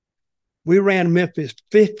week. We ran Memphis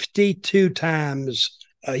 52 times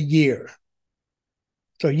a year.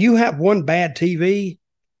 So you have one bad TV,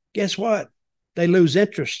 guess what? They lose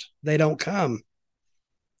interest. They don't come.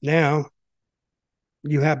 Now,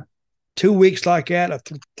 you have 2 weeks like that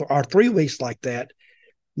or 3 weeks like that.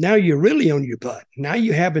 Now you're really on your butt. Now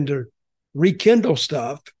you're having to rekindle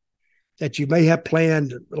stuff that you may have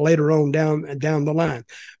planned later on down the line.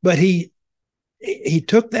 But he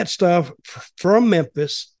took that stuff from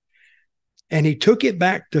Memphis and he took it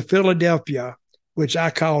back to Philadelphia, which I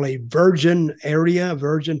call a virgin area,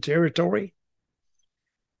 virgin territory.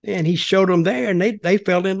 And he showed them there, and they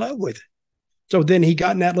fell in love with it. So then he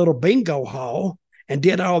got in that little bingo hall and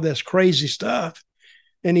did all this crazy stuff.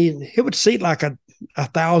 And he would seat like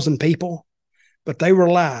 1,000 people, but they were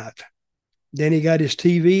live. Then he got his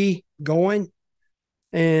TV going,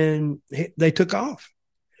 and they took off.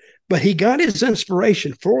 But he got his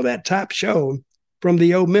inspiration for that type show from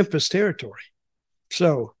the old Memphis territory.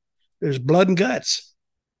 So there's blood and guts.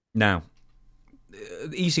 Now,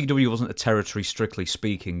 ECW wasn't a territory strictly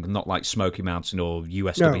speaking, not like Smoky Mountain or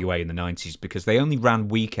USWA in the 90s, because they only ran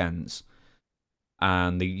weekends.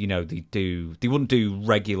 And they wouldn't do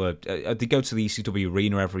regular. They go to the ECW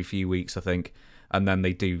arena every few weeks, I think, and then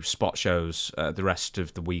they do spot shows the rest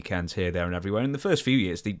of the weekends here, there, and everywhere. In the first few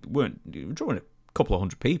years, they were drawing a couple of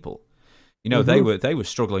hundred people. They were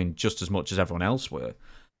struggling just as much as everyone else were.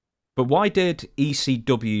 But why did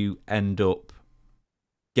ECW end up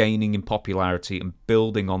gaining in popularity and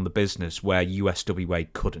building on the business where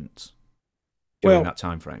USWA couldn't during that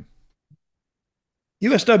time frame?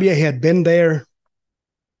 USWA had been there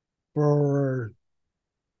for,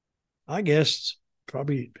 I guess,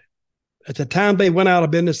 probably at the time they went out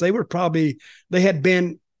of business, they had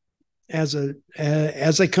been as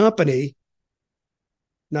a company,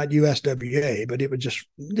 not USWA, but it was just,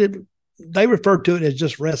 they referred to it as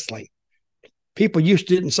just wrestling. People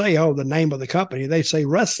didn't say, the name of the company. They say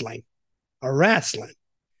wrestling or wrestling.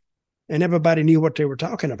 And everybody knew what they were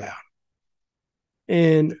talking about.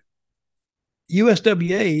 And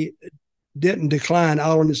USWA didn't decline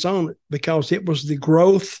all on its own because it was the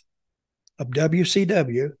growth of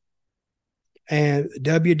WCW and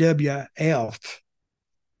WWF,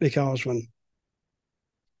 because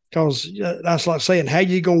that's like saying, how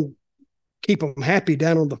you going to keep them happy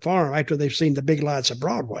down on the farm after they've seen the big lights of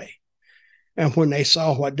Broadway? And when they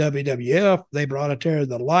saw what WWF, they brought it there,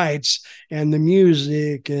 the lights and the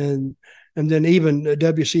music, and then even the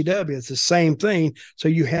WCW, it's the same thing. So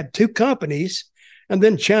you had two companies, and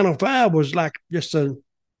then Channel 5 was like just a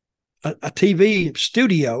TV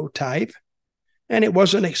studio type, and it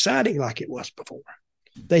wasn't exciting like it was before.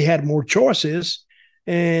 They had more choices,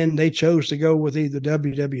 and they chose to go with either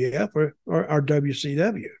WWF or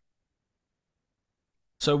WCW.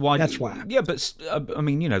 So why? That's why. Yeah, but I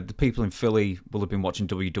mean, the people in Philly will have been watching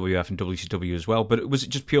WWF and WCW as well. But was it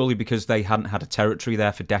just purely because they hadn't had a territory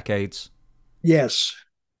there for decades? Yes,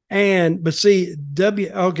 but see,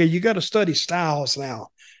 you got to study styles now.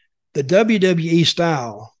 The WWE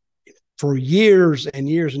style for years and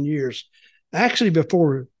years and years. Actually,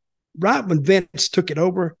 right when Vince took it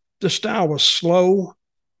over, the style was slow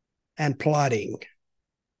and plodding.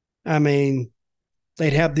 I mean,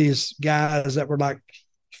 they'd have these guys that were like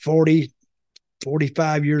 40,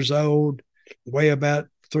 45 years old, weigh about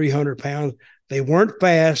 300 pounds. They weren't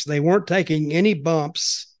fast. They weren't taking any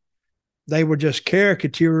bumps. They were just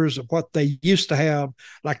caricatures of what they used to have,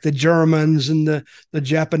 like the Germans and the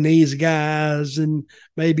Japanese guys and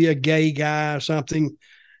maybe a gay guy or something.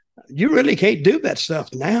 You really can't do that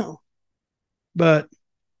stuff now. But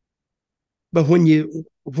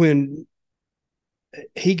when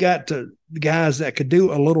he got to guys that could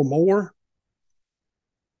do a little more,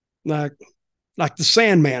 like the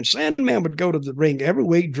Sandman. Sandman would go to the ring every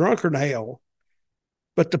week, drunk than hell,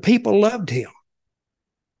 but the people loved him.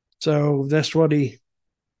 So that's what he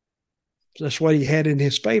had in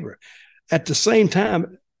his favor. At the same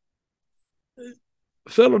time,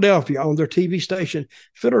 Philadelphia, on their TV station,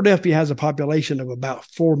 Philadelphia has a population of about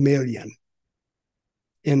 4 million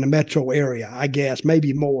in the metro area, I guess,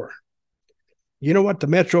 maybe more. You know what the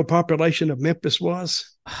metro population of Memphis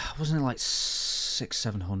was? Wasn't it like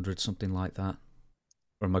 600-700, something like that?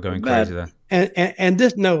 Or am I going crazy there? And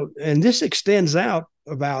this extends out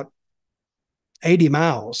about 80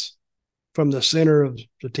 miles from the center of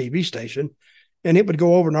the TV station, and it would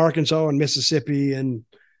go over in Arkansas and Mississippi and,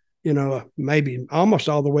 maybe almost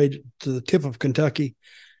all the way to the tip of Kentucky.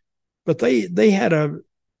 But they had a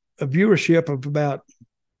viewership of about,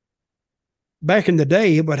 back in the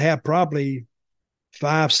day, it would have probably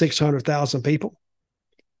 500,000-600,000 people.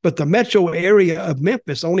 But the metro area of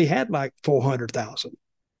Memphis only had like 400,000.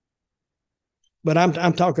 But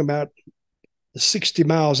I'm talking about the 60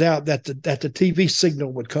 miles out that the TV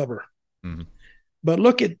signal would cover. Mm-hmm. But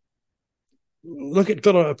look at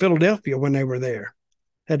Philadelphia when they were there.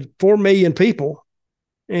 Had 4 million people,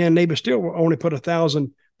 and they would still only put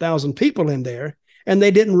 1,000 people in there, and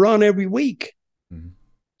they didn't run every week. Mm-hmm.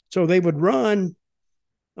 So they would run,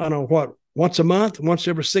 I don't know what, once a month, once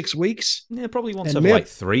every 6 weeks. Yeah, probably once every like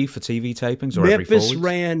 3 for TV tapings, or every 4 weeks.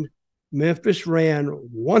 Memphis ran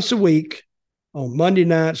once a week on Monday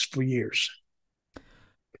nights for years.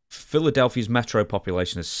 Philadelphia's metro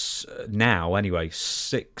population is now, anyway,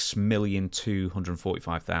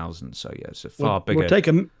 6,245,000. So yeah, it's a far bigger. We'll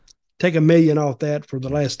take a million off that for the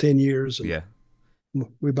last 10 years. Yeah,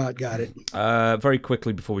 we about got it. Very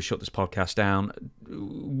quickly before we shut this podcast down,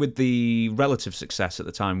 with the relative success at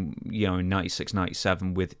the time, in 96,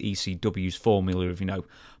 97, with ECW's formula of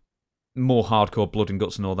more hardcore blood and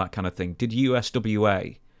guts and all that kind of thing, did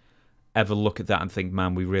USWA ever look at that and think,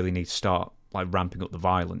 man, we really need to start like ramping up the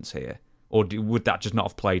violence here? Or would that just not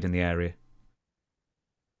have played in the area?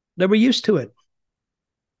 They were used to it.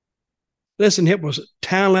 Listen, it was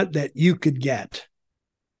talent that you could get.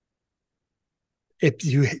 If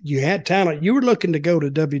you had talent, you were looking to go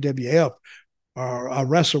to WWF, or a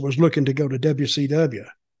wrestler was looking to go to WCW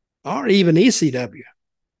or even ECW.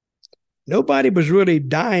 Nobody was really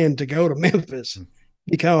dying to go to Memphis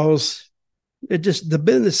because it just, the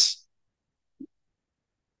business,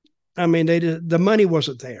 I mean, the money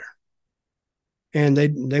wasn't there, and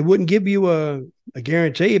they wouldn't give you a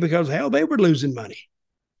guarantee because hell, they were losing money.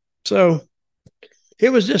 So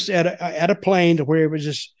it was just at a plane to where it was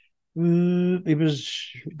just it was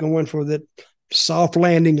going for that soft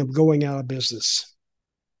landing of going out of business.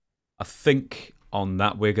 I think on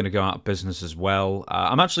that we're going to go out of business as well.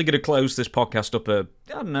 I'm actually going to close this podcast up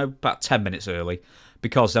about 10 minutes early,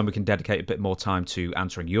 because then we can dedicate a bit more time to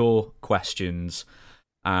answering your questions.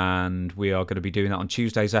 And we are going to be doing that on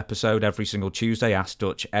Tuesday's episode, every single Tuesday. Ask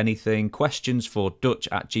Dutch anything.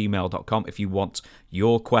 questionsfordutch@gmail.com if you want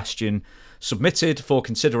your question submitted for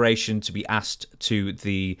consideration to be asked to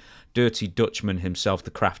the Dirty Dutchman himself,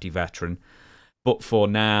 the crafty veteran. But for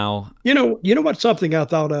now, You know what's something I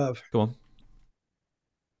thought of? go on.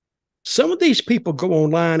 Some of these people go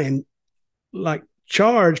online and like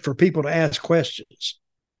charge for people to ask questions.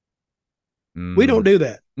 We don't do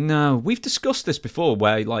that. No, we've discussed this before,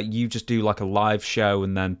 where like you just do like a live show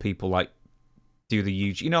and then people like do the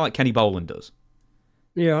huge, like Kenny Boland does.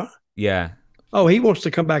 Yeah. Yeah. Oh, he wants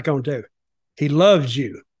to come back on too. He loves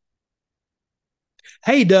you.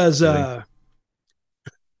 Hey, does Really?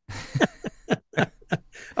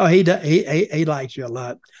 oh, he likes you a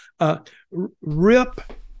lot. Rip,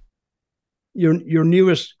 your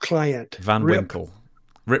newest client, Van Winkle,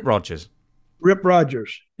 Rip Rogers. Rip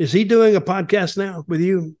Rogers. Is he doing a podcast now with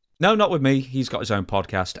you? No, not with me. He's got his own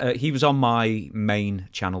podcast. He was on my main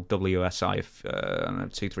channel, WSI,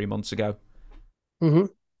 2-3 months ago. Mm-hmm.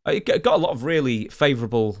 It got a lot of really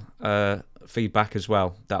favourable feedback as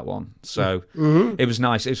well, that one. So It was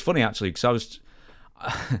nice. It was funny, actually, because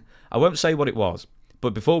I won't say what it was,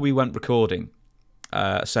 but before we went recording,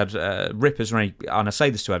 I said, Rip, is there any, and I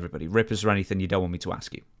say this to everybody, Rip, is there anything you don't want me to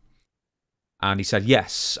ask you? And he said,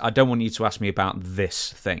 yes, I don't want you to ask me about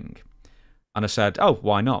this thing. And I said, oh,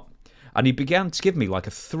 why not? And he began to give me like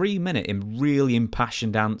a 3-minute really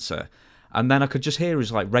impassioned answer. And then I could just hear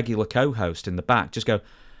his like regular co-host in the back just go,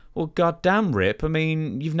 well, goddamn, Rip, I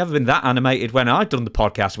mean, you've never been that animated when I'd done the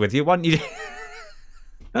podcast with you, why didn't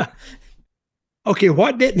you? Okay,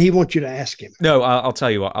 what didn't he want you to ask him? No, I'll tell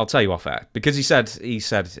you what. I'll tell you off air, because he said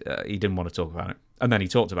he didn't want to talk about it, and then he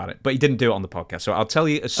talked about it, but he didn't do it on the podcast. So I'll tell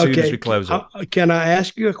you as soon as we close up. Can I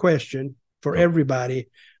ask you a question for everybody?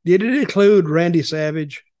 Did it include Randy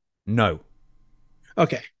Savage? No.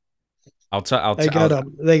 Okay. They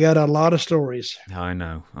got a lot of stories. I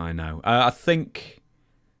know. I think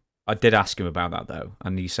I did ask him about that though,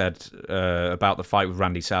 and he said about the fight with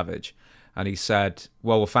Randy Savage. And he said,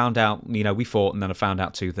 well, we found out, we fought, and then I found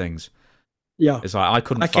out 2 things. Yeah. It's like, I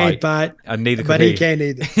can't fight, and neither could but he can't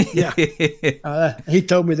either. Yeah. He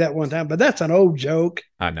told me that one time, but that's an old joke.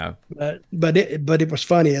 I know. But it was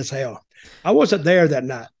funny as hell. I wasn't there that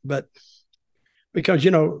night, but because,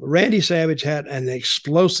 Randy Savage had an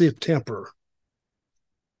explosive temper.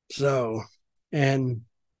 So, and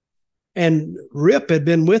Rip had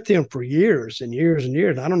been with him for years and years and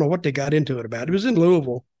years. I don't know what they got into it about. It was in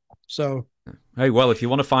Louisville. So, hey, well, if you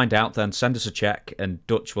want to find out, then send us a check, and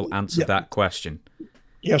Dutch will answer that question.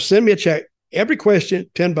 Yeah, send me a check. Every question,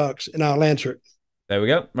 $10, and I'll answer it. There we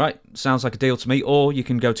go. Right, sounds like a deal to me. Or you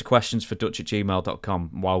can go to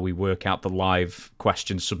questionsfordutch@gmail.com while we work out the live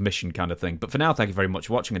question submission kind of thing. But for now, thank you very much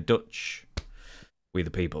for watching. And Dutch, we the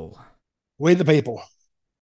people. We the people.